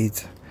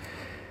outside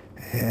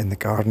in the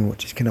garden,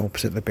 which is kind of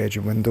opposite the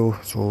bedroom window.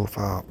 So if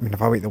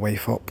I wake the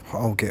wife up,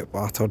 I'll get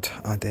battered.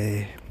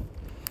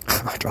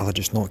 I'd rather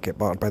just not get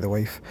battered by the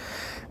wife.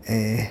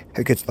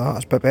 How good's that?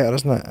 It's a bit better,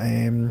 isn't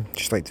it?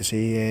 Just like to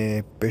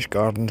see Bush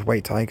Gardens,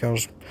 White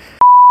Tigers,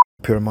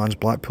 poor man's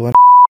Blackpool,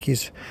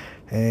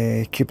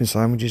 and Cuban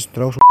sandwiches.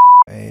 They're also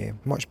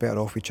much better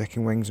off with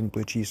chicken wings and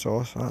blue cheese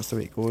sauce. That's the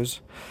way it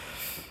goes.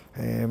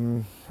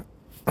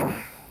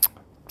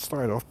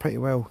 Started off pretty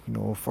well.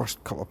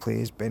 First couple of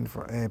plays,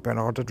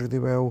 Bernard did really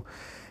well.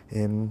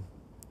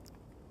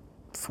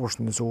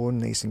 Forcing the zone,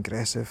 nice and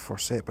aggressive for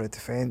separate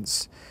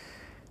defence.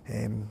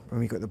 When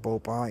we got the ball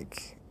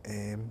back,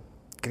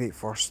 great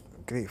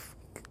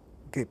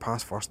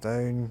pass first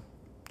down,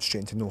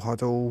 straight into no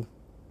huddle,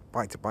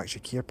 back-to-back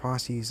Shakir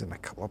passes and a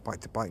couple of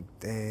back-to-back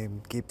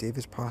Gabe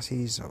Davis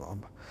passes.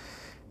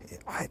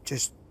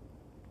 Just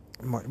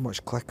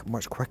much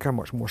quicker,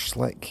 much more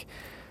slick.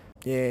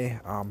 Yeah.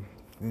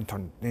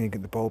 Then you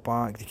get the ball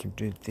back.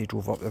 They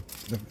drove up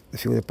the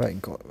field a bit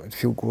and got the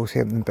field goal.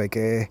 Something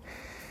big.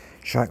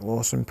 Shaq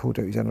Lawson pulled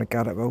out his inner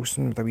Garrett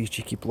Wilson with a wee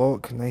cheeky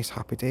block. Nice,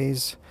 happy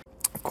days.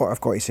 I've got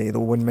to say though,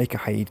 when Micah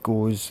Hyde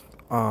goes,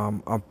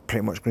 I'm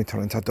pretty much going to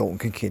turn into a Dalton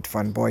Kincaid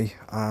fanboy.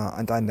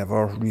 And I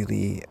never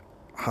really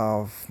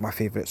have my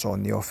favourites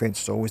on the offence.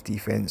 It's always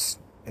defence.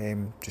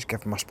 Just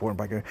given my sporting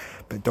background,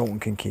 but Dalton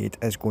Kincaid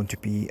is going to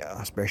be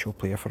a special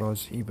player for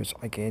us. He was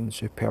again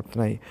superb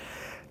tonight.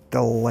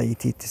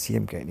 Delighted to see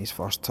him getting his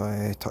first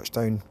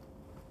touchdown.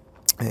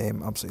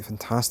 Absolutely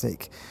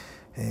fantastic.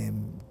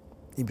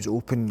 He was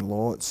open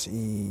lots. I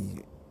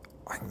think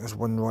there's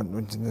one run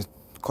when he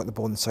caught the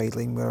ball on the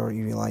sideline where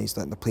he realised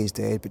that the play's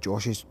dead, but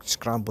Josh is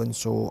scrambling,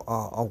 so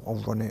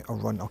I'll run it.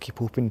 I'll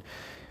keep open.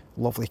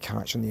 Lovely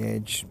catch on the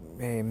edge.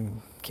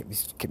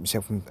 Keep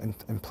myself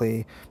in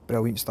play.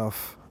 Brilliant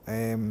stuff.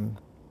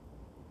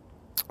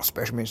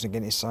 Special mention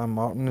again to Sam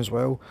Martin as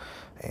well.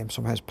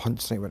 Some of his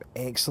punts tonight were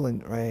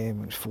excellent. It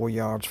was 4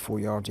 yards,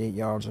 8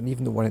 yards, and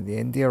even the one at the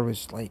end there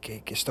was like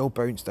it still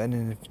bounced in.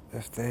 And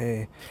if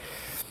the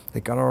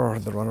gunner or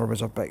the runner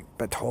was a bit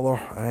taller,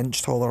 an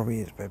inch taller,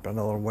 we'd be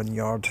another 1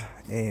 yard.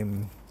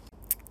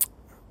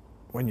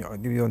 When you're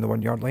on the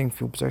 1 yard line,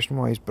 field position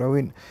wise,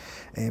 brilliant.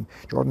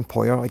 Jordan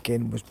Poyer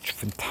again was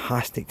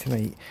fantastic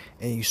tonight.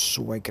 He's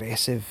so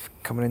aggressive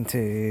coming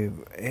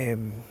into.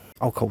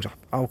 I'll call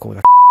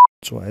it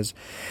so it is.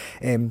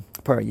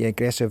 Poyer, yeah,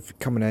 aggressive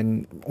coming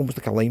in, almost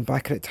like a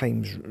linebacker at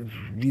times.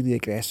 Really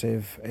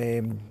aggressive.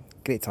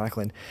 Great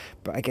tackling,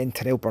 but again,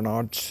 Terrell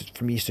Bernard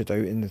for me stood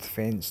out in the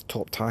defence.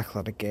 Top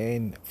tackler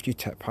again. A few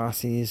tip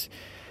passes.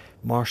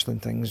 Marshalling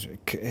things,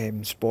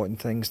 spotting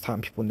things,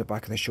 tapping people in the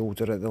back of the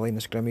shoulder at the line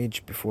of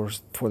scrimmage before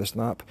the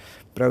snap.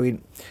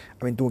 Brilliant.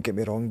 I mean, don't get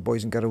me wrong,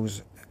 boys and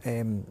girls,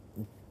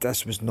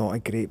 this was not a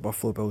great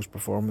Buffalo Bills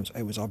performance.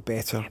 It was a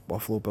better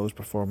Buffalo Bills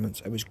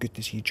performance. It was good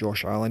to see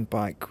Josh Allen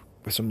back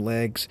with some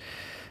legs,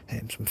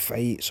 some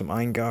fight, some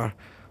anger.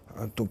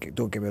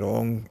 Don't get me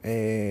wrong.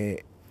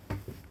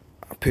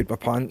 I put my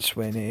pants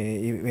when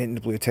he went in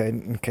the blue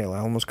tent and Kyle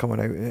Allen was coming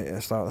out at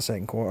the start of the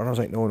second quarter. And I was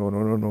like,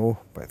 no.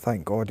 But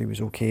thank God he was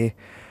okay.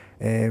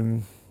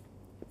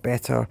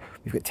 Better.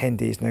 We've got 10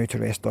 days now to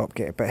rest up,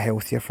 get a bit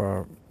healthier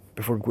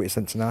before we go to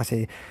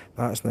Cincinnati.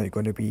 That's now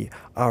going to be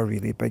a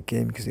really big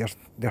game because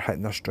they're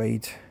hitting their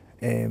stride.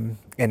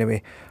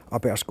 Anyway, I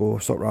better go.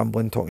 Stop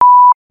rambling, talking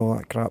all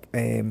that crap.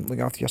 Look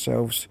after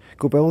yourselves.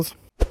 Go Bills.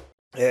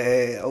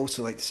 I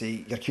also like to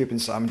say your Cuban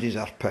sandwiches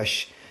are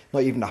pish.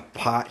 Not even a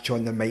patch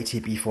on the mighty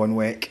beef on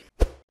Weck.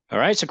 All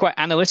right, so quite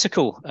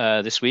analytical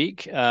this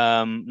week.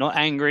 Not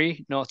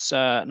angry, not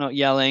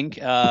yelling.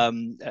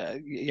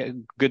 Yeah,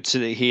 good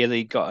to hear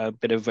they got a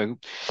bit of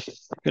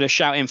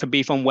shout in for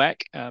beef on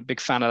Weck. Big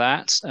fan of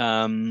that.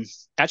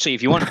 Actually,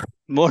 if you want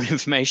more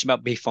information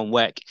about beef on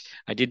Weck,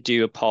 I did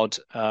do a pod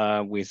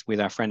with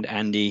our friend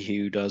Andy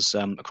who does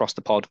Across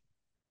the Pod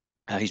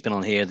He's been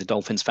on here, the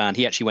Dolphins fan.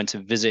 He actually went to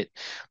visit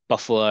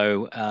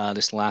Buffalo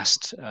this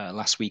last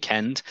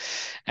weekend,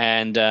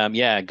 and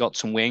yeah, got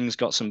some wings,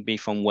 got some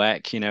beef on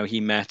weck. He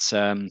met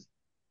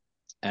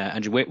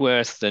Andrew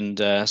Whitworth and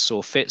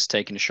saw Fitz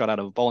taking a shot out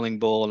of a bowling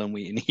ball, and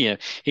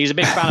he's a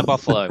big fan of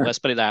Buffalo. Let's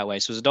put it that way.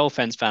 So as a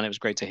Dolphins fan, it was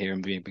great to hear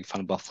him being a big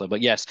fan of Buffalo.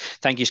 But yes,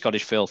 thank you,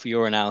 Scottish Phil, for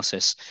your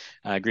analysis.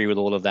 I agree with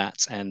all of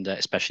that, and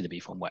especially the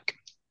beef on weck.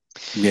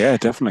 Yeah,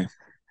 definitely.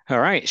 All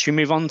right, should we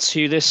move on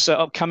to this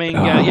upcoming,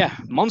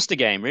 monster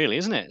game, really,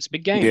 isn't it? It's a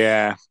big game.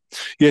 Yeah.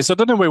 Yes, I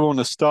don't know where we want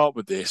to start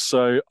with this.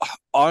 So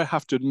I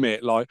have to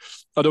admit, like,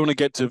 I don't want to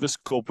get to the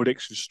score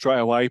prediction straight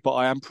away, but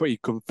I am pretty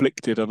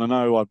conflicted. And I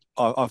know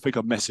I think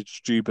I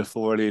messaged you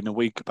before earlier in the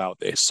week about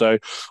this. So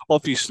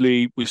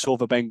obviously, we saw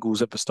the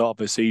Bengals at the start of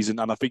the season,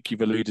 and I think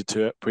you've alluded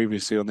to it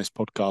previously on this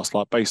podcast,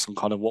 like based on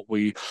kind of what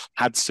we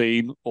had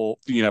seen or,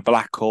 the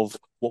lack of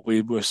what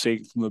we were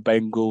seeing from the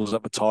Bengals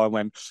at the time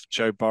when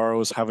Joe Burrow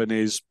was having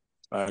his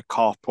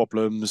calf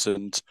problems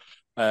and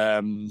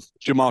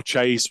Jamar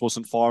Chase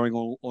wasn't firing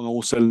on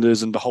all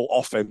cylinders, and the whole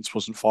offense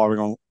wasn't firing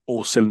on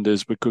all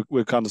cylinders.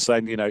 We're kind of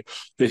saying,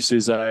 this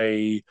is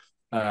this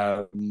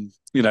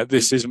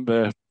isn't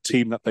the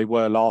team that they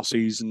were last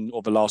season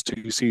or the last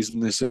 2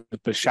 seasons. This is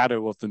the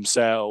shadow of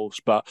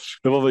themselves. But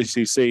we've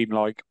obviously seen,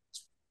 like,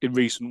 in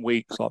recent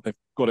weeks, like they've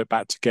got it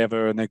back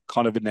together and they're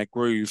kind of in their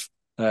groove.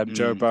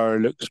 Joe Burrow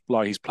looks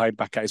like he's playing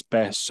back at his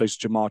best. So's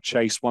Jamar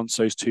Chase. Once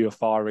those two are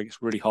firing,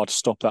 it's really hard to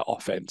stop that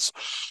offense.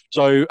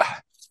 So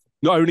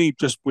not only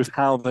just with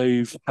how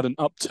they've had an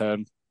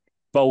upturn,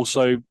 but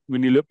also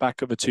when you look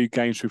back at the 2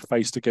 games we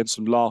faced against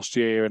them last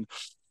year and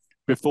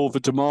before the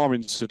Damar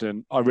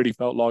incident, I really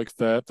felt like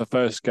the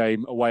first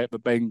game away at the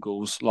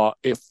Bengals, like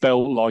it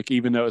felt like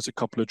even though it was a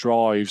couple of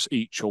drives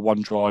each or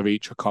one drive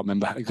each, I can't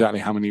remember exactly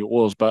how many it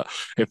was, but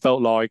it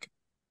felt like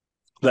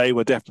they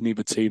were definitely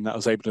the team that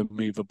was able to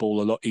move the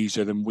ball a lot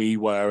easier than we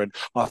were. And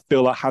I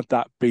feel like had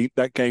that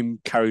game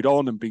carried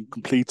on and been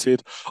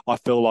completed, I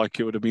feel like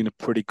it would have been a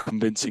pretty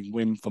convincing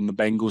win from the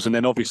Bengals. And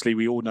then obviously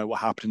we all know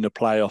what happened in the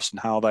playoffs and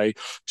how they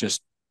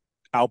just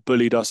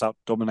outbullied us,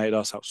 outdominated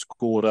us,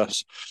 outscored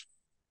us.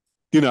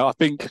 I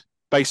think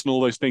based on all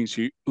those things,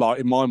 you like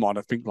in my mind,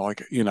 I think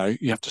like, you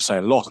have to say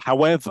a lot.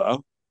 However,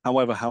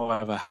 and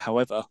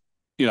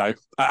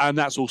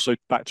that's also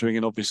factoring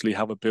in obviously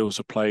how the Bills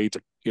have played,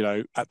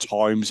 at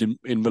times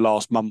in the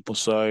last month or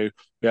so.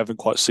 We haven't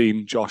quite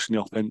seen Josh in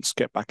the offense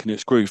get back in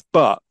his groove.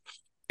 But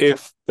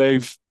if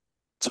they've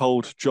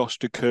told Josh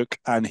to cook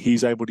and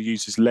he's able to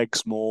use his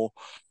legs more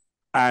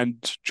and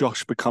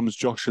Josh becomes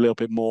Josh a little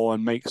bit more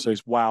and makes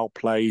those wow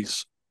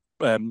plays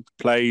and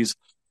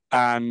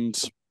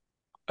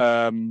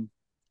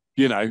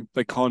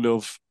they kind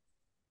of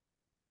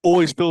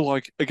always feel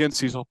like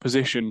against his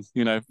opposition,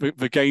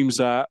 the games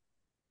that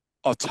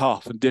are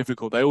tough and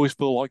difficult, they always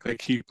feel like they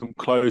keep them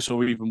close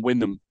or even win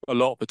them a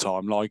lot of the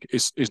time. Like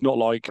it's not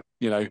like,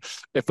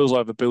 it feels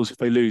like the Bills, if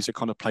they lose, they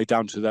kind of play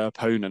down to their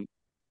opponent.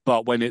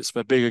 But when it's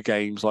the bigger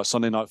games like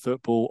Sunday Night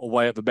Football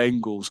away at the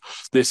Bengals,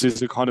 this is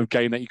the kind of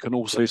game that you can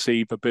also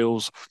see the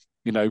Bills,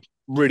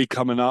 really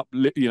coming up,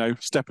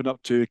 stepping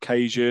up to the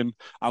occasion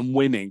and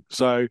winning.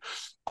 So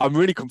I'm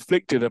really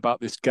conflicted about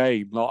this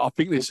game. Like, I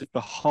think this is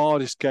the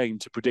hardest game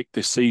to predict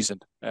this season,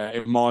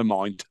 in my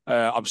mind.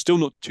 I'm still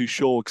not too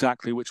sure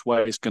exactly which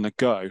way it's going to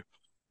go.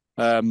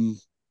 How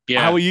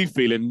Yeah. are you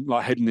feeling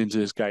like heading into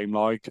this game?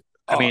 Like,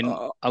 I mean,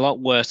 a lot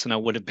worse than I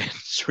would have been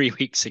 3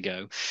 weeks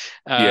ago.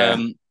 yeah,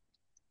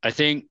 I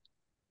think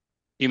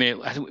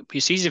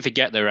it's easy to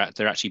forget they're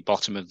actually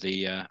bottom of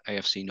the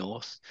AFC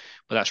North,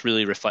 but that's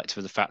really reflective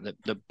of the fact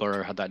that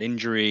Burrow had that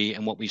injury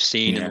and what we've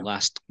seen in the yeah,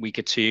 last week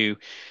or two.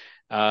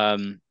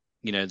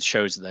 It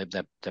shows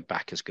that they're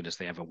back as good as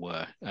they ever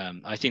were.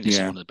 I think this is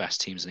yeah, one of the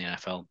best teams in the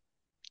NFL.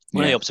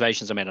 One of the yeah,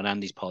 observations I made on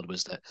Andy's pod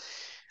was that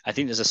I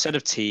think there's a set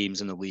of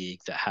teams in the league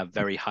that have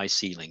very high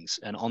ceilings,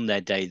 and on their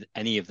day,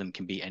 any of them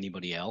can beat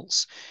anybody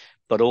else.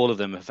 But all of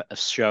them have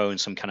shown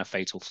some kind of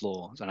fatal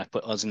flaws, and I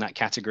put us in that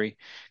category,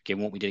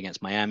 given what we did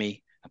against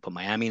Miami. I put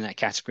Miami in that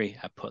category.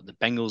 I put the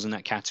Bengals in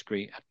that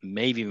category. I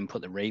maybe even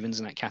put the Ravens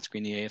in that category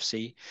in the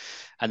AFC.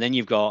 And then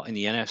you've got in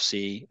the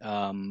NFC,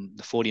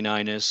 the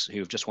 49ers, who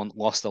have just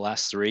lost the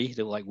last three.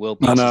 They were like world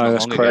I beaters know not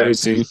that's long ago.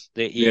 crazy.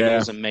 The Yeah,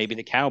 Eagles and maybe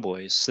the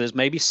Cowboys. So there's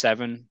maybe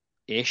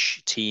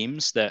seven-ish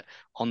teams that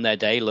on their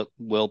day look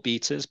world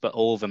beaters, but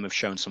all of them have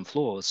shown some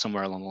flaws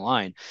somewhere along the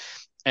line.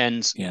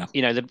 And yeah,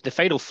 the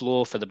fatal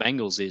flaw for the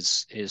Bengals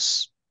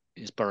is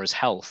Burrow's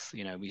health.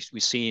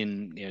 We've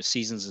seen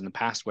seasons in the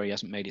past where he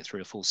hasn't made it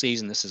through a full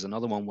season. This is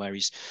another one where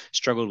he's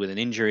struggled with an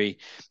injury,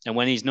 and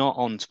when he's not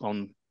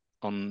on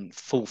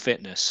full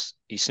fitness,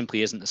 he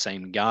simply isn't the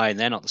same guy, and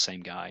they're not the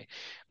same guy.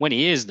 When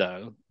he is,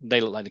 though,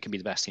 they look like they could be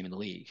the best team in the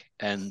league.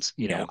 And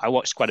yeah. I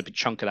watched quite a big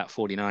chunk of that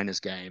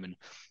 49ers game, and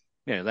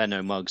they're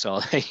no mugs, are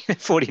they?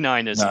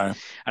 49ers. And No,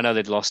 I know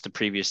they'd lost the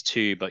previous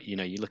two, but you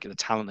look at the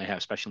talent they have,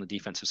 especially on the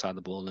defensive side of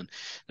the ball, and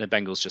the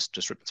Bengals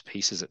just rip to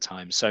pieces at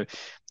times. So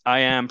I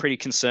am pretty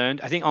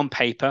concerned. I think on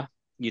paper,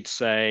 you'd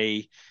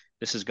say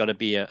This has got to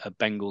be a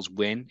Bengals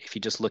win. If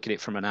you just look at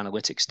it from an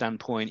analytics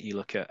standpoint, you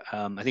look at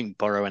I think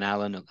Burrow and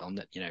Allen on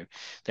that,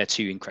 they're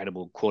two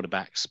incredible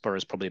quarterbacks.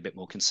 Burrow's probably a bit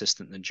more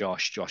consistent than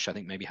Josh. Josh, I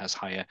think, maybe has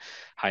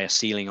higher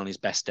ceiling on his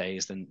best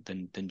days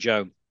than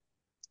Joe.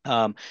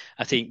 I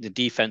think the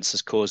defense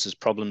has caused us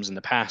problems in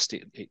the past.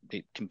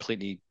 It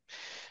completely,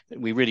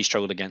 we really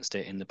struggled against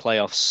it in the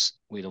playoffs.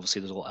 We'd obviously,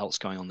 there's a lot else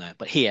going on there.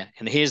 But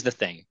here's the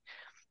thing.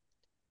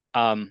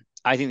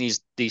 I think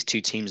these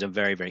two teams are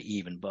very, very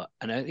even.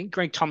 And I think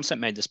Greg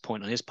Thompson made this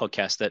point on his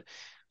podcast that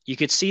you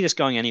could see this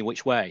going any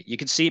which way. You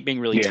could see it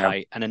being really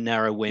tight and a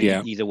narrow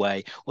win either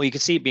way, or you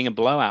could see it being a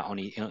blowout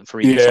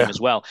for either team as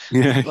well.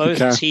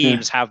 Both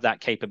teams have that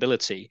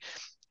capability.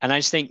 And I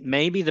just think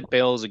maybe the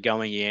Bills are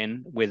going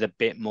in with a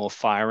bit more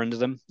fire under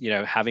them,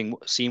 having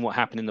seen what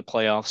happened in the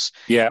playoffs.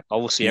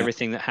 Obviously,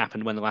 everything that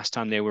happened when the last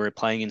time they were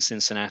playing in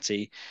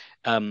Cincinnati.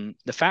 The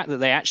fact that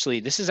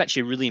this is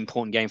actually a really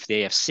important game for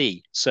the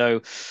AFC.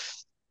 So,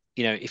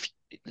 if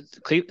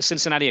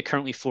Cincinnati are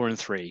currently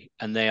 4-3,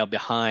 and they are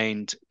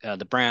behind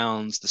the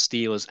Browns, the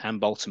Steelers, and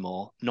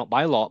Baltimore, not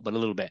by a lot, but a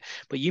little bit.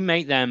 But you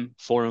make them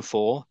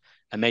 4-4.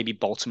 And maybe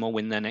Baltimore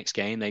win their next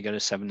game, they go to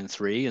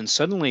 7-3, and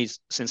suddenly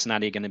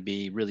Cincinnati are going to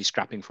be really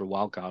scrapping for a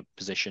wild card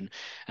position,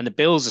 and the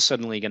Bills are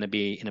suddenly going to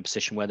be in a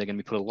position where they're going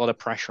to be put a lot of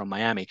pressure on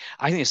Miami.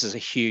 I think this is a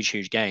huge,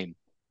 huge game.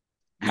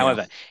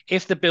 However,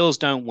 if the Bills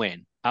don't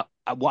win,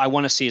 what I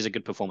want to see is a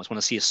good performance. I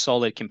want to see a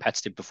solid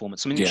competitive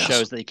performance, something that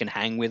shows that they can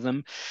hang with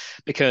them,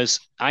 because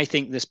I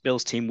think this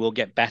Bills team will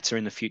get better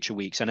in the future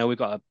weeks. I know we've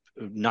got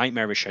a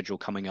nightmare of a schedule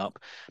coming up,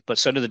 but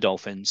so do the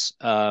Dolphins.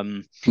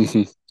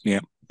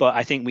 But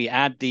I think we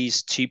add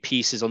these two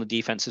pieces on the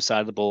defensive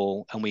side of the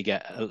ball, and we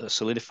get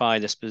solidify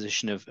this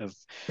position of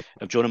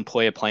Jordan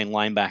Poyer playing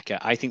linebacker.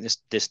 I think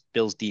this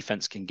Bills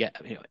defense can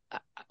get.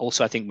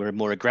 Also, I think we're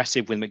more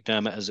aggressive with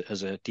McDermott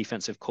as a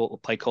defensive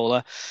play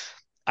caller.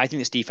 I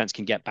think this defense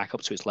can get back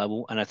up to its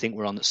level, and I think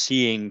we're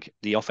seeing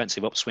the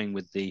offensive upswing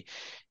with the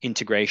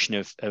integration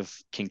of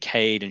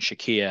Kincaid and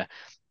Shakir.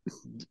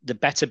 The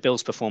better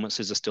Bills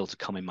performances are still to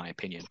come, in my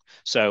opinion.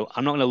 So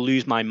I'm not going to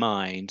lose my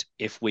mind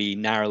if we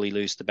narrowly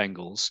lose the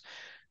Bengals.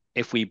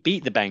 If we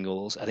beat the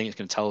Bengals, I think it's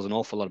going to tell us an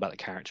awful lot about the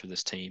character of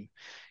this team.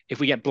 If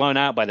we get blown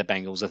out by the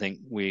Bengals, I think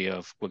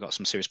we've got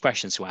some serious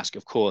questions to ask.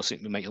 Of course,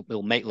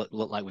 it'll make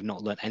look like we've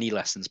not learned any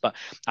lessons. But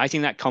I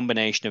think that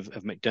combination of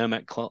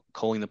McDermott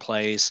calling the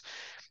plays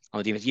on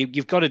the defense,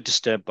 you've got to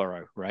disturb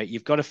Burrow, right?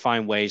 You've got to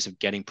find ways of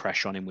getting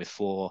pressure on him with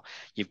 4.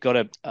 You've got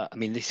to,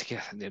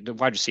 the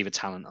wide receiver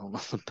talent on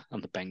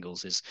the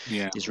Bengals is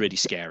really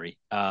scary.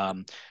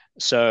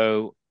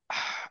 So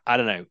I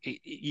don't know.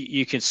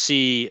 You could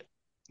see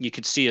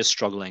us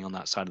struggling on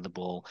that side of the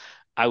ball.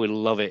 I would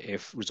love it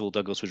if Rasul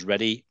Douglas was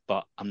ready,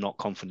 but I'm not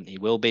confident he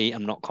will be.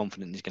 I'm not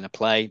confident he's going to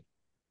play.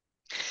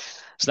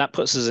 So that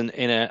puts us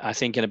in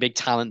a big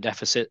talent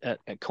deficit at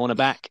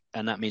cornerback,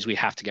 and that means we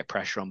have to get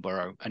pressure on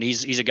Burrow. And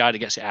he's a guy that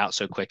gets it out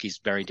so quick. He's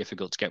very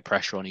difficult to get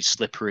pressure on. He's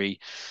slippery.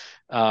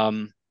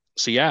 So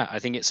yeah, I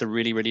think it's a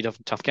really, really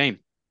tough game.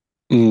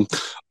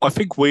 I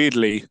think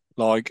weirdly,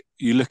 like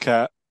you look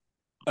at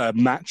a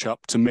matchup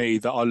to me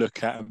that I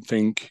look at and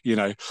think,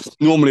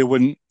 normally I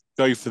wouldn't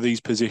go for these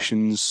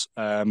positions,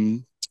 as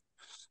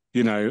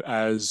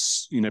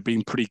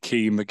being pretty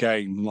key in the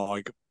game,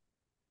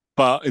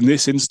 But in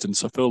this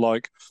instance, I feel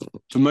like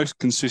the most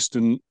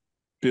consistent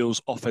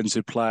Bills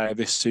offensive player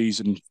this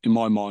season, in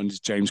my mind, is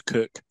James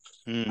Cook,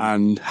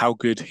 and how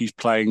good he's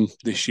playing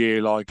this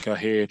year. Like I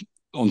hear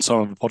on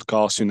some of the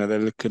podcasts, they're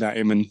looking at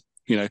him and,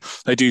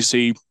 they do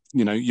see,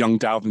 young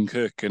Dalvin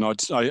Cook. And I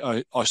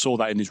saw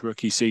that in his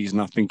rookie season.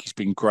 I think he's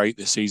been great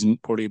this season,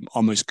 probably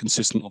our most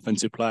consistent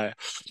offensive player.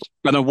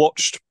 And I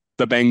watched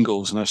the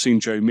Bengals and I've seen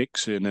Joe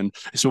Mixon, and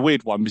it's a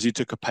weird one because he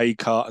took a pay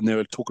cut and they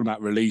were talking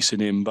about releasing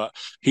him, but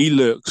he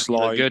looks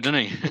like good,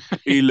 doesn't he?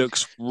 He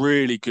looks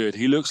really good.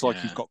 He looks like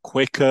he's got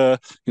quicker.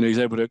 He's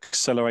able to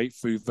accelerate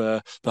through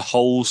the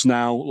holes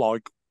now,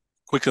 like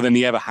quicker than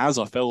he ever has,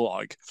 I feel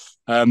like.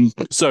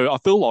 So I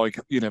feel like,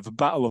 the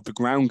battle of the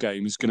ground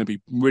game is going to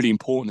be really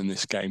important in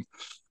this game.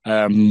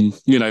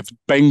 If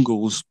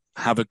Bengals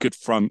have a good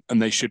front, and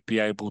they should be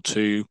able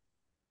to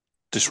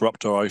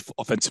disrupt our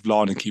offensive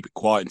line and keep it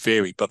quiet in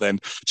theory. But then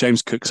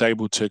James Cook's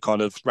able to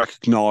kind of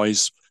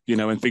recognise,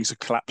 when things are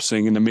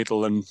collapsing in the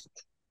middle and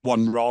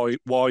one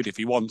wide if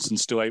he wants, and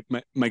still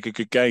make a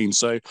good gain.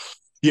 So,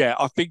 yeah,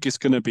 I think it's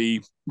going to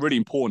be really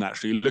important,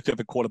 actually. You look at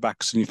the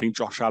quarterbacks and you think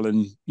Josh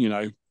Allen,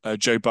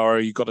 Joe Burrow,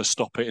 you've got to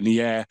stop it in the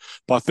air.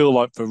 But I feel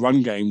like the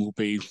run game will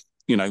be,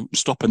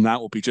 stopping that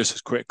will be just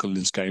as critical in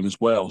this game as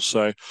well.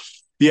 So,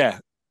 yeah,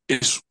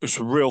 it's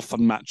a real fun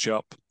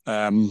matchup.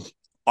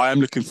 I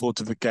am looking forward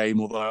to the game,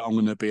 although I'm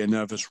going to be a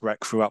nervous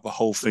wreck throughout the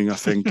whole thing, I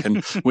think.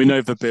 And we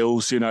know the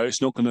Bills,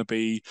 it's not going to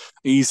be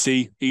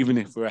easy, even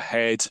if we're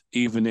ahead,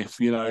 even if,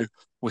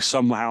 we're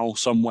somehow,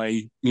 some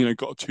way,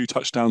 got a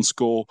 2-touchdown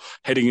score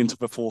heading into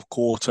the fourth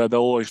quarter. They'll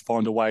always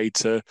find a way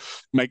to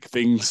make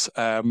things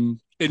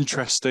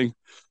interesting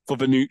for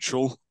the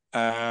neutral.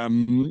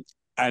 But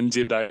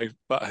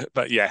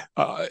yeah,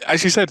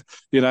 as you said,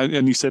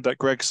 and you said that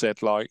Greg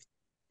said, like,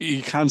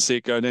 you can see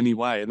it going any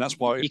way, and that's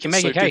why You can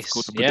it's make a so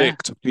difficult case. to Yeah,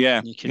 predict.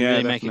 Yeah, you can yeah,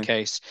 really make a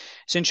definitely. case.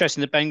 It's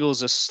interesting. The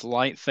Bengals are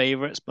slight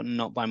favorites, but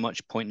not by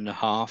much, point and a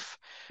half.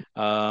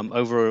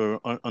 Over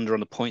or under on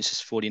the points is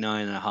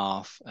 49 and a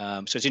half.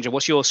 So it's interesting.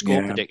 What's your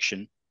score Yeah.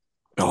 prediction?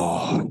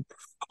 Oh,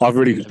 I've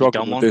really Have you struggled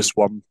done with one? this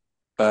one.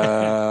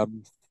 I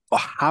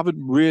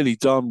haven't really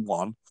done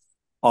one.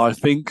 I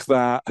think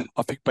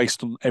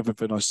based on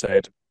everything I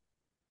said,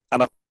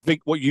 and I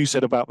think what you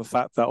said about the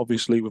fact that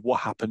obviously with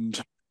what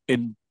happened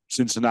in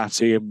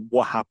Cincinnati and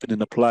what happened in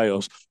the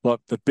playoffs, like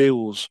the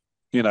Bills,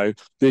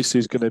 this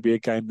is going to be a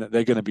game that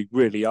they're going to be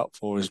really up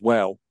for as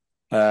well.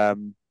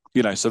 Um,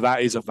 so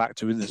that is a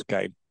factor in this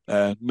game.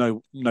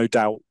 No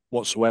doubt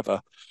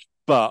whatsoever.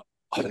 But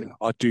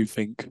I do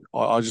think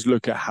I just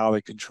look at how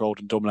they controlled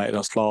and dominated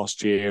us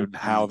last year and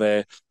how Mm.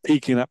 they're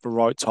peaking at the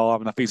right time.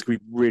 And I think it's going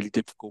to be really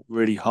difficult,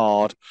 really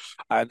hard.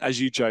 And as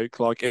you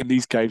joke, like in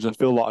these games, I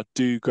feel like I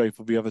do go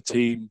for the other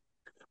team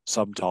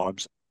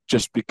sometimes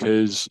just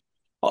because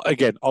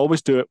again, I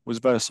always do it with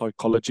reverse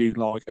psychology.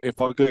 Like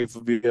if I go for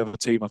the other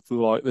team, I feel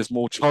like there's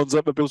more chance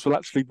that the Bills will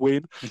actually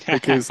win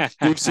because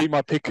you've seen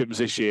my pick'ems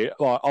this year.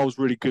 Like I was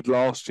really good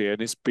last year,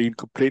 and it's been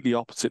completely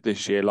opposite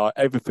this year. Like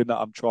everything that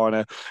I'm trying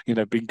to,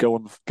 been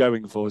going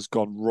for has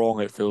gone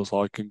wrong. It feels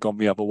like and gone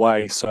the other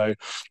way. So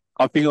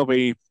I think I'm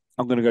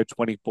going to go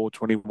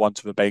 24-21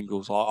 to the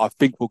Bengals. I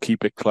think we'll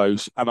keep it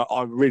close. And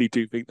I really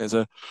do think there's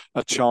a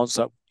chance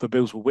that the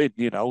Bills will win,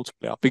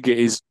 ultimately. I think it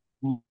is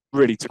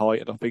really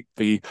tight. And I think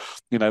the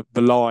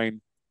line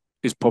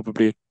is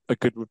probably a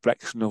good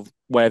reflection of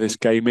where this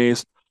game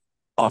is.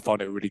 I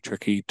find it really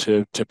tricky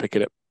to pick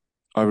it up.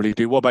 I really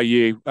do. What about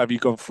you? Have you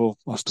gone for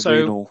us to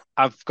win So or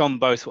I've gone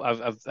both.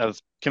 I've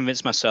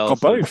convinced got myself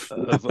of, both?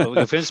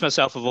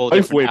 all Both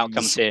different outcomes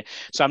wins. here.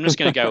 So I'm just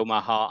going to go with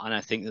my heart, and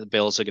I think that the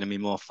Bills are going to be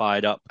more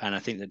fired up, and I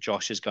think that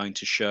Josh is going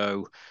to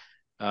show,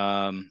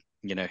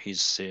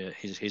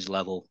 his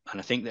level, and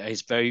I think that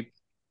his very,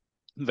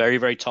 very,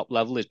 very top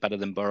level is better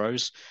than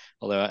Burrow's.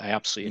 Although I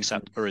absolutely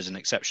accept Burrow is an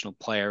exceptional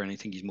player, and I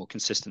think he's more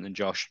consistent than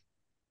Josh.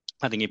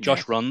 I think if Yeah.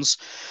 Josh runs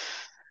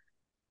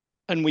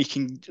and we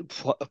can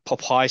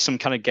apply some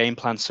kind of game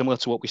plan similar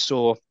to what we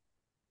saw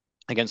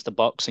against the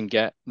Bucks and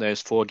get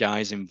those four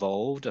guys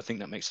involved, I think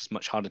that makes us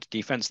much harder to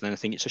defense. And then I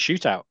think it's a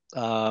shootout.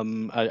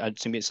 I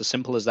think it's as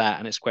simple as that,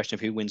 and it's a question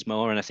of who wins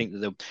more. And I think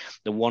that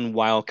the one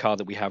wild card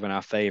that we have in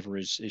our favor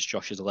is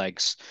Josh's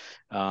legs.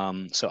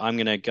 So I'm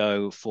going to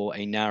go for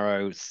a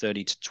narrow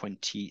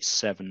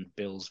 30-27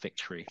 Bills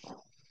victory,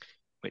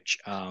 which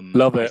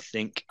Love I it.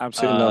 think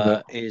Absolutely love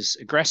it. is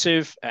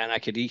aggressive, and I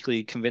could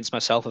equally convince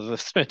myself of a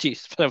 30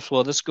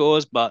 for the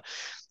scores, but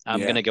I'm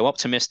going Yeah. to go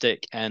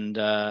optimistic and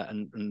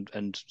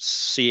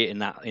see it in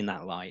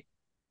that light.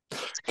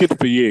 Good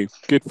for you.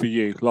 Good for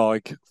you.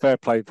 Like, fair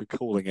play for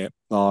calling it.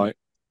 Like,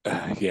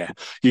 yeah,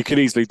 you can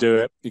easily do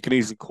it. You can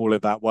easily call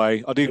it that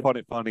way. I do find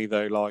it funny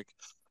though. Like,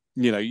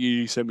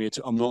 you sent me.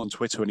 I'm not on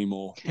Twitter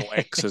anymore, or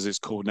X as it's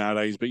called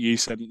nowadays. But you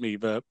sent me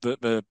the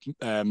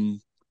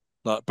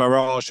like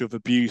barrage of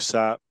abuse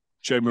that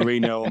Joe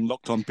Marino on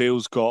Locked On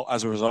Bills got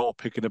as a result of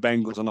picking the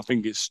Bengals, and I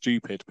think it's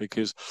stupid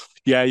because,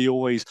 yeah, you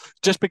always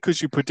just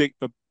because you predict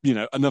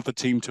another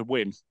team to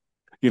win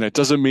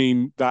doesn't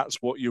mean that's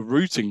what you're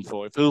rooting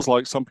for. It feels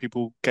like some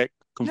people get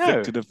No,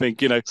 conflicted and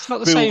think, it's not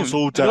the Bills same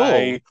all at all.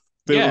 day,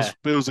 Yeah.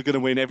 Bills are going to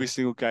win every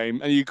single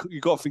game, and you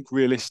got to think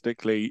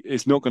realistically,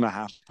 it's not going to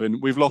happen.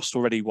 We've lost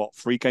already what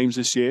 3 games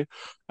this year,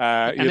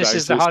 And this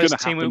is so the it's going hardest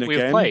to team happen we've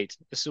again. played.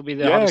 This will be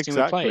the Yeah, hardest team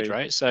we've played,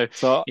 exactly. right? So,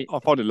 So it, I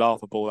find it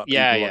laughable that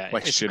yeah, people like yeah,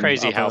 it's question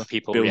crazy how other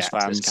people Bills react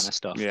to this kind fans. of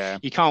stuff. Yeah.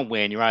 You can't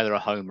win. You're either a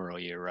homer or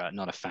you're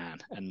not a fan.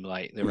 And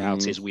like the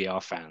reality Mm, is, we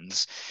are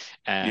fans.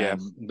 yeah.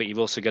 But you've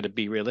also got to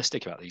be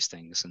realistic about these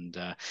things. And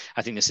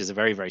I think this is a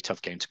very, very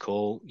tough game to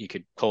call. You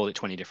could call it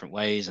 20 different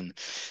ways, and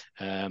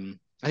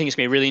I think it's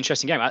gonna be a really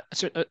interesting game.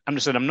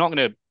 I'm not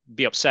going to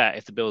be upset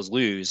if the Bills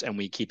lose and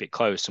we keep it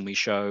close and we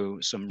show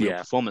some real Yeah.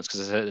 performance,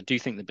 because I do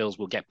think the Bills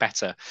will get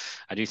better.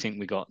 I do think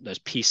we got those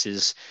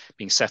pieces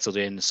being settled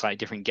in, slightly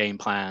different game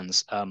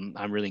plans. I'm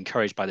really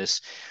encouraged by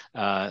this.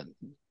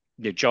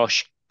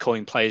 Josh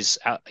calling plays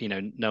out,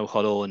 no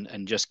huddle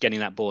and just getting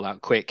that ball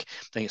out quick.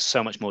 I think it's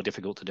so much more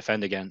difficult to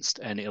defend against,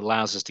 and it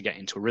allows us to get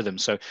into a rhythm.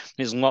 So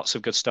there's lots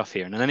of good stuff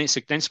here. And then it's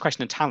a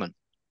question of talent.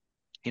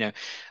 I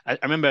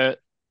remember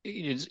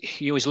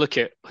you always look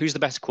at who's the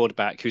better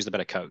quarterback, who's the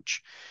better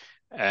coach,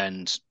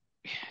 and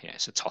yeah,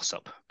 it's a toss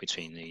up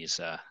between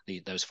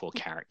those four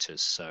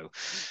characters. So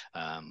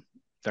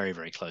very,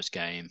 very close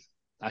game.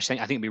 I think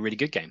it'll be a really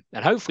good game,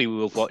 and hopefully we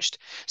will have watched.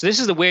 So this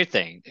is the weird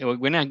thing: we're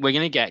going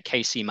to get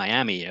KC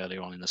Miami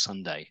earlier on in the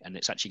Sunday, and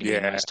it's actually going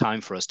to be a Yeah. nice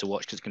time for us to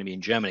watch because it's going to be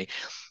in Germany.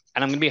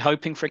 And I'm going to be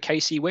hoping for a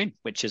KC win,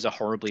 which is a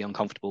horribly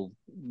uncomfortable,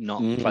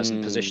 not pleasant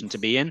Mm, position to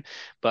be in.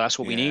 But that's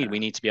what we need. yeah. We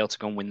need to be able to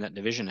go and win that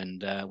division,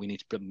 and we need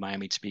to put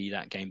Miami to be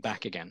that game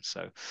back again.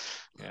 So,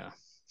 yeah.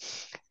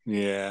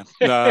 Yeah,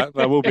 no,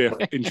 that will be an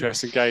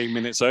interesting game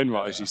in its own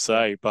right, as you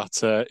say. But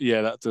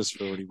yeah, that does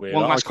feel really weird.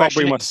 One I last can't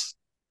bring question: my.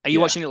 are you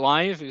Yeah. watching it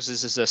live? Because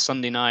this is a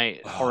Sunday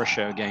night horror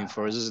show game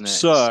for us, isn't it?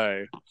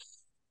 So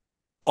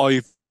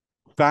I've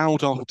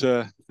vowed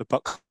after the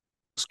Bucks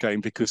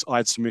game because I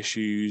had some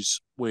issues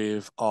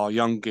with our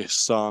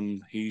youngest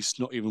son. He's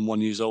not even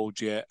 1 year old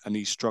yet, and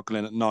he's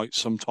struggling at night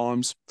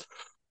sometimes,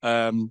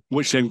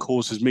 which then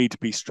causes me to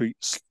be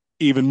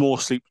even more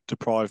sleep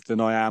deprived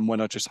than I am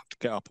when I just have to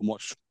get up and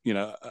watch,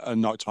 a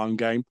nighttime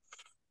game.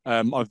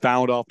 I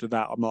vowed after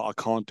that, I'm like, I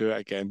can't do it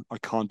again. I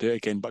can't do it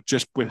again. But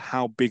just with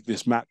how big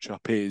this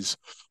matchup is,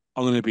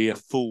 I'm going to be a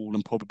fool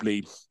and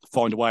probably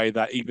find a way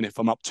that even if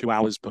I'm up 2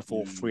 hours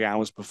before, 3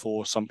 hours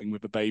before something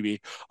with a baby,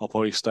 I'll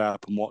probably stay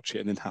up and watch it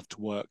and then have to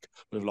work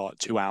with like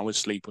 2 hours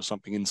sleep or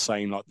something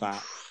insane like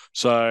that.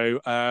 So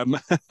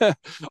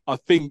I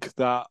think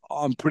that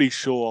I'm pretty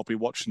sure I'll be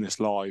watching this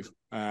live.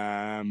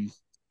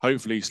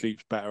 Hopefully he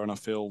sleeps better and I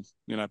feel,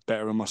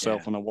 better in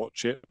myself when I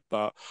watch it.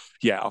 But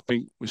yeah, I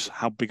think with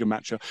how big a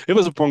matchup. If it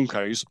was a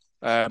Broncos,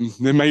 then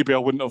maybe I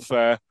wouldn't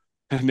have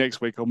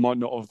next week I might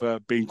not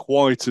have been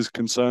quite as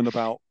concerned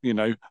about,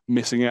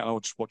 missing it. I'll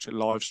just watch it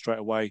live straight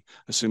away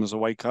as soon as I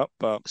wake up.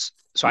 But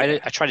so yeah.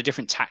 I tried a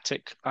different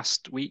tactic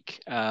last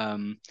week.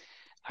 I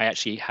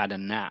actually had a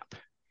nap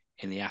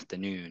in the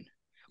afternoon,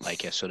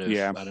 like a sort of,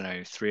 I don't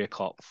know, 3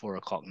 o'clock, 4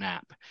 o'clock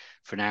nap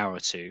for an hour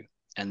or two.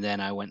 And then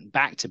I went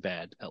back to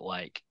bed at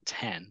like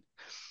 10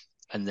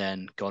 and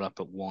then got up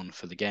at 1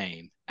 for the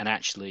game. And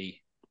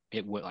actually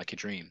it worked like a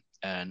dream.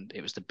 And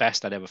it was the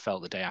best I'd ever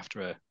felt the day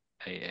after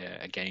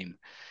a game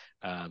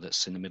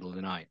that's in the middle of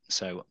the night.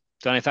 So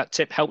don't know if that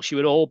tip helps you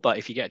at all, but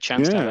if you get a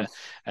chance to have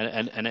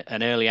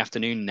an early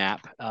afternoon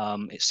nap,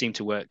 it seemed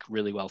to work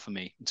really well for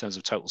me in terms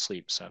of total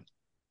sleep. So.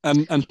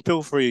 And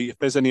feel free if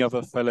there's any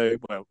other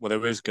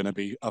there is going to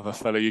be other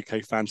fellow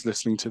UK fans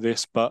listening to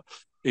this, but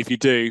if you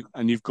do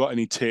and you've got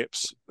any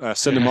tips,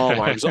 send them our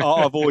way.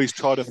 I've always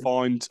tried to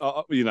find,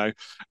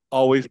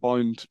 always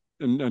find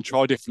and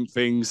try different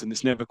things, and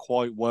it's never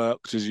quite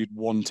worked as you'd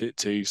want it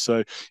to.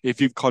 So if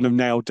you've kind of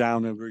nailed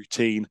down a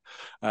routine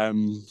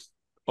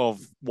of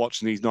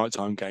watching these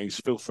nighttime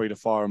games, feel free to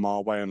fire them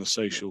our way on the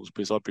socials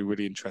because I'd be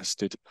really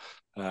interested.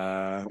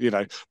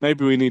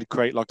 Maybe we need to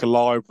create like a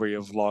library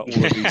of like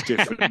all of these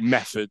different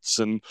methods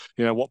and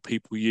what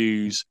people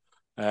use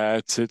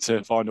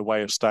to find a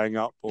way of staying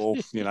up or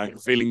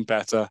feeling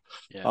better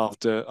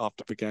after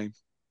the game.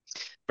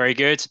 Very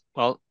good.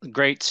 Well,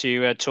 great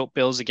to talk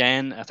Bills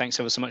again. Thanks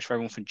ever so much for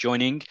everyone for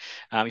joining. If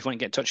you want to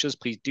get in touch with us,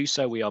 please do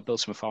so. We are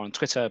Bills from Afar on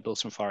Twitter,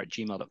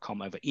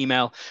 billsfromafar@gmail.com over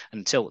email. And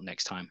until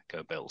next time,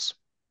 go Bills.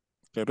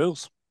 Go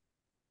Bills.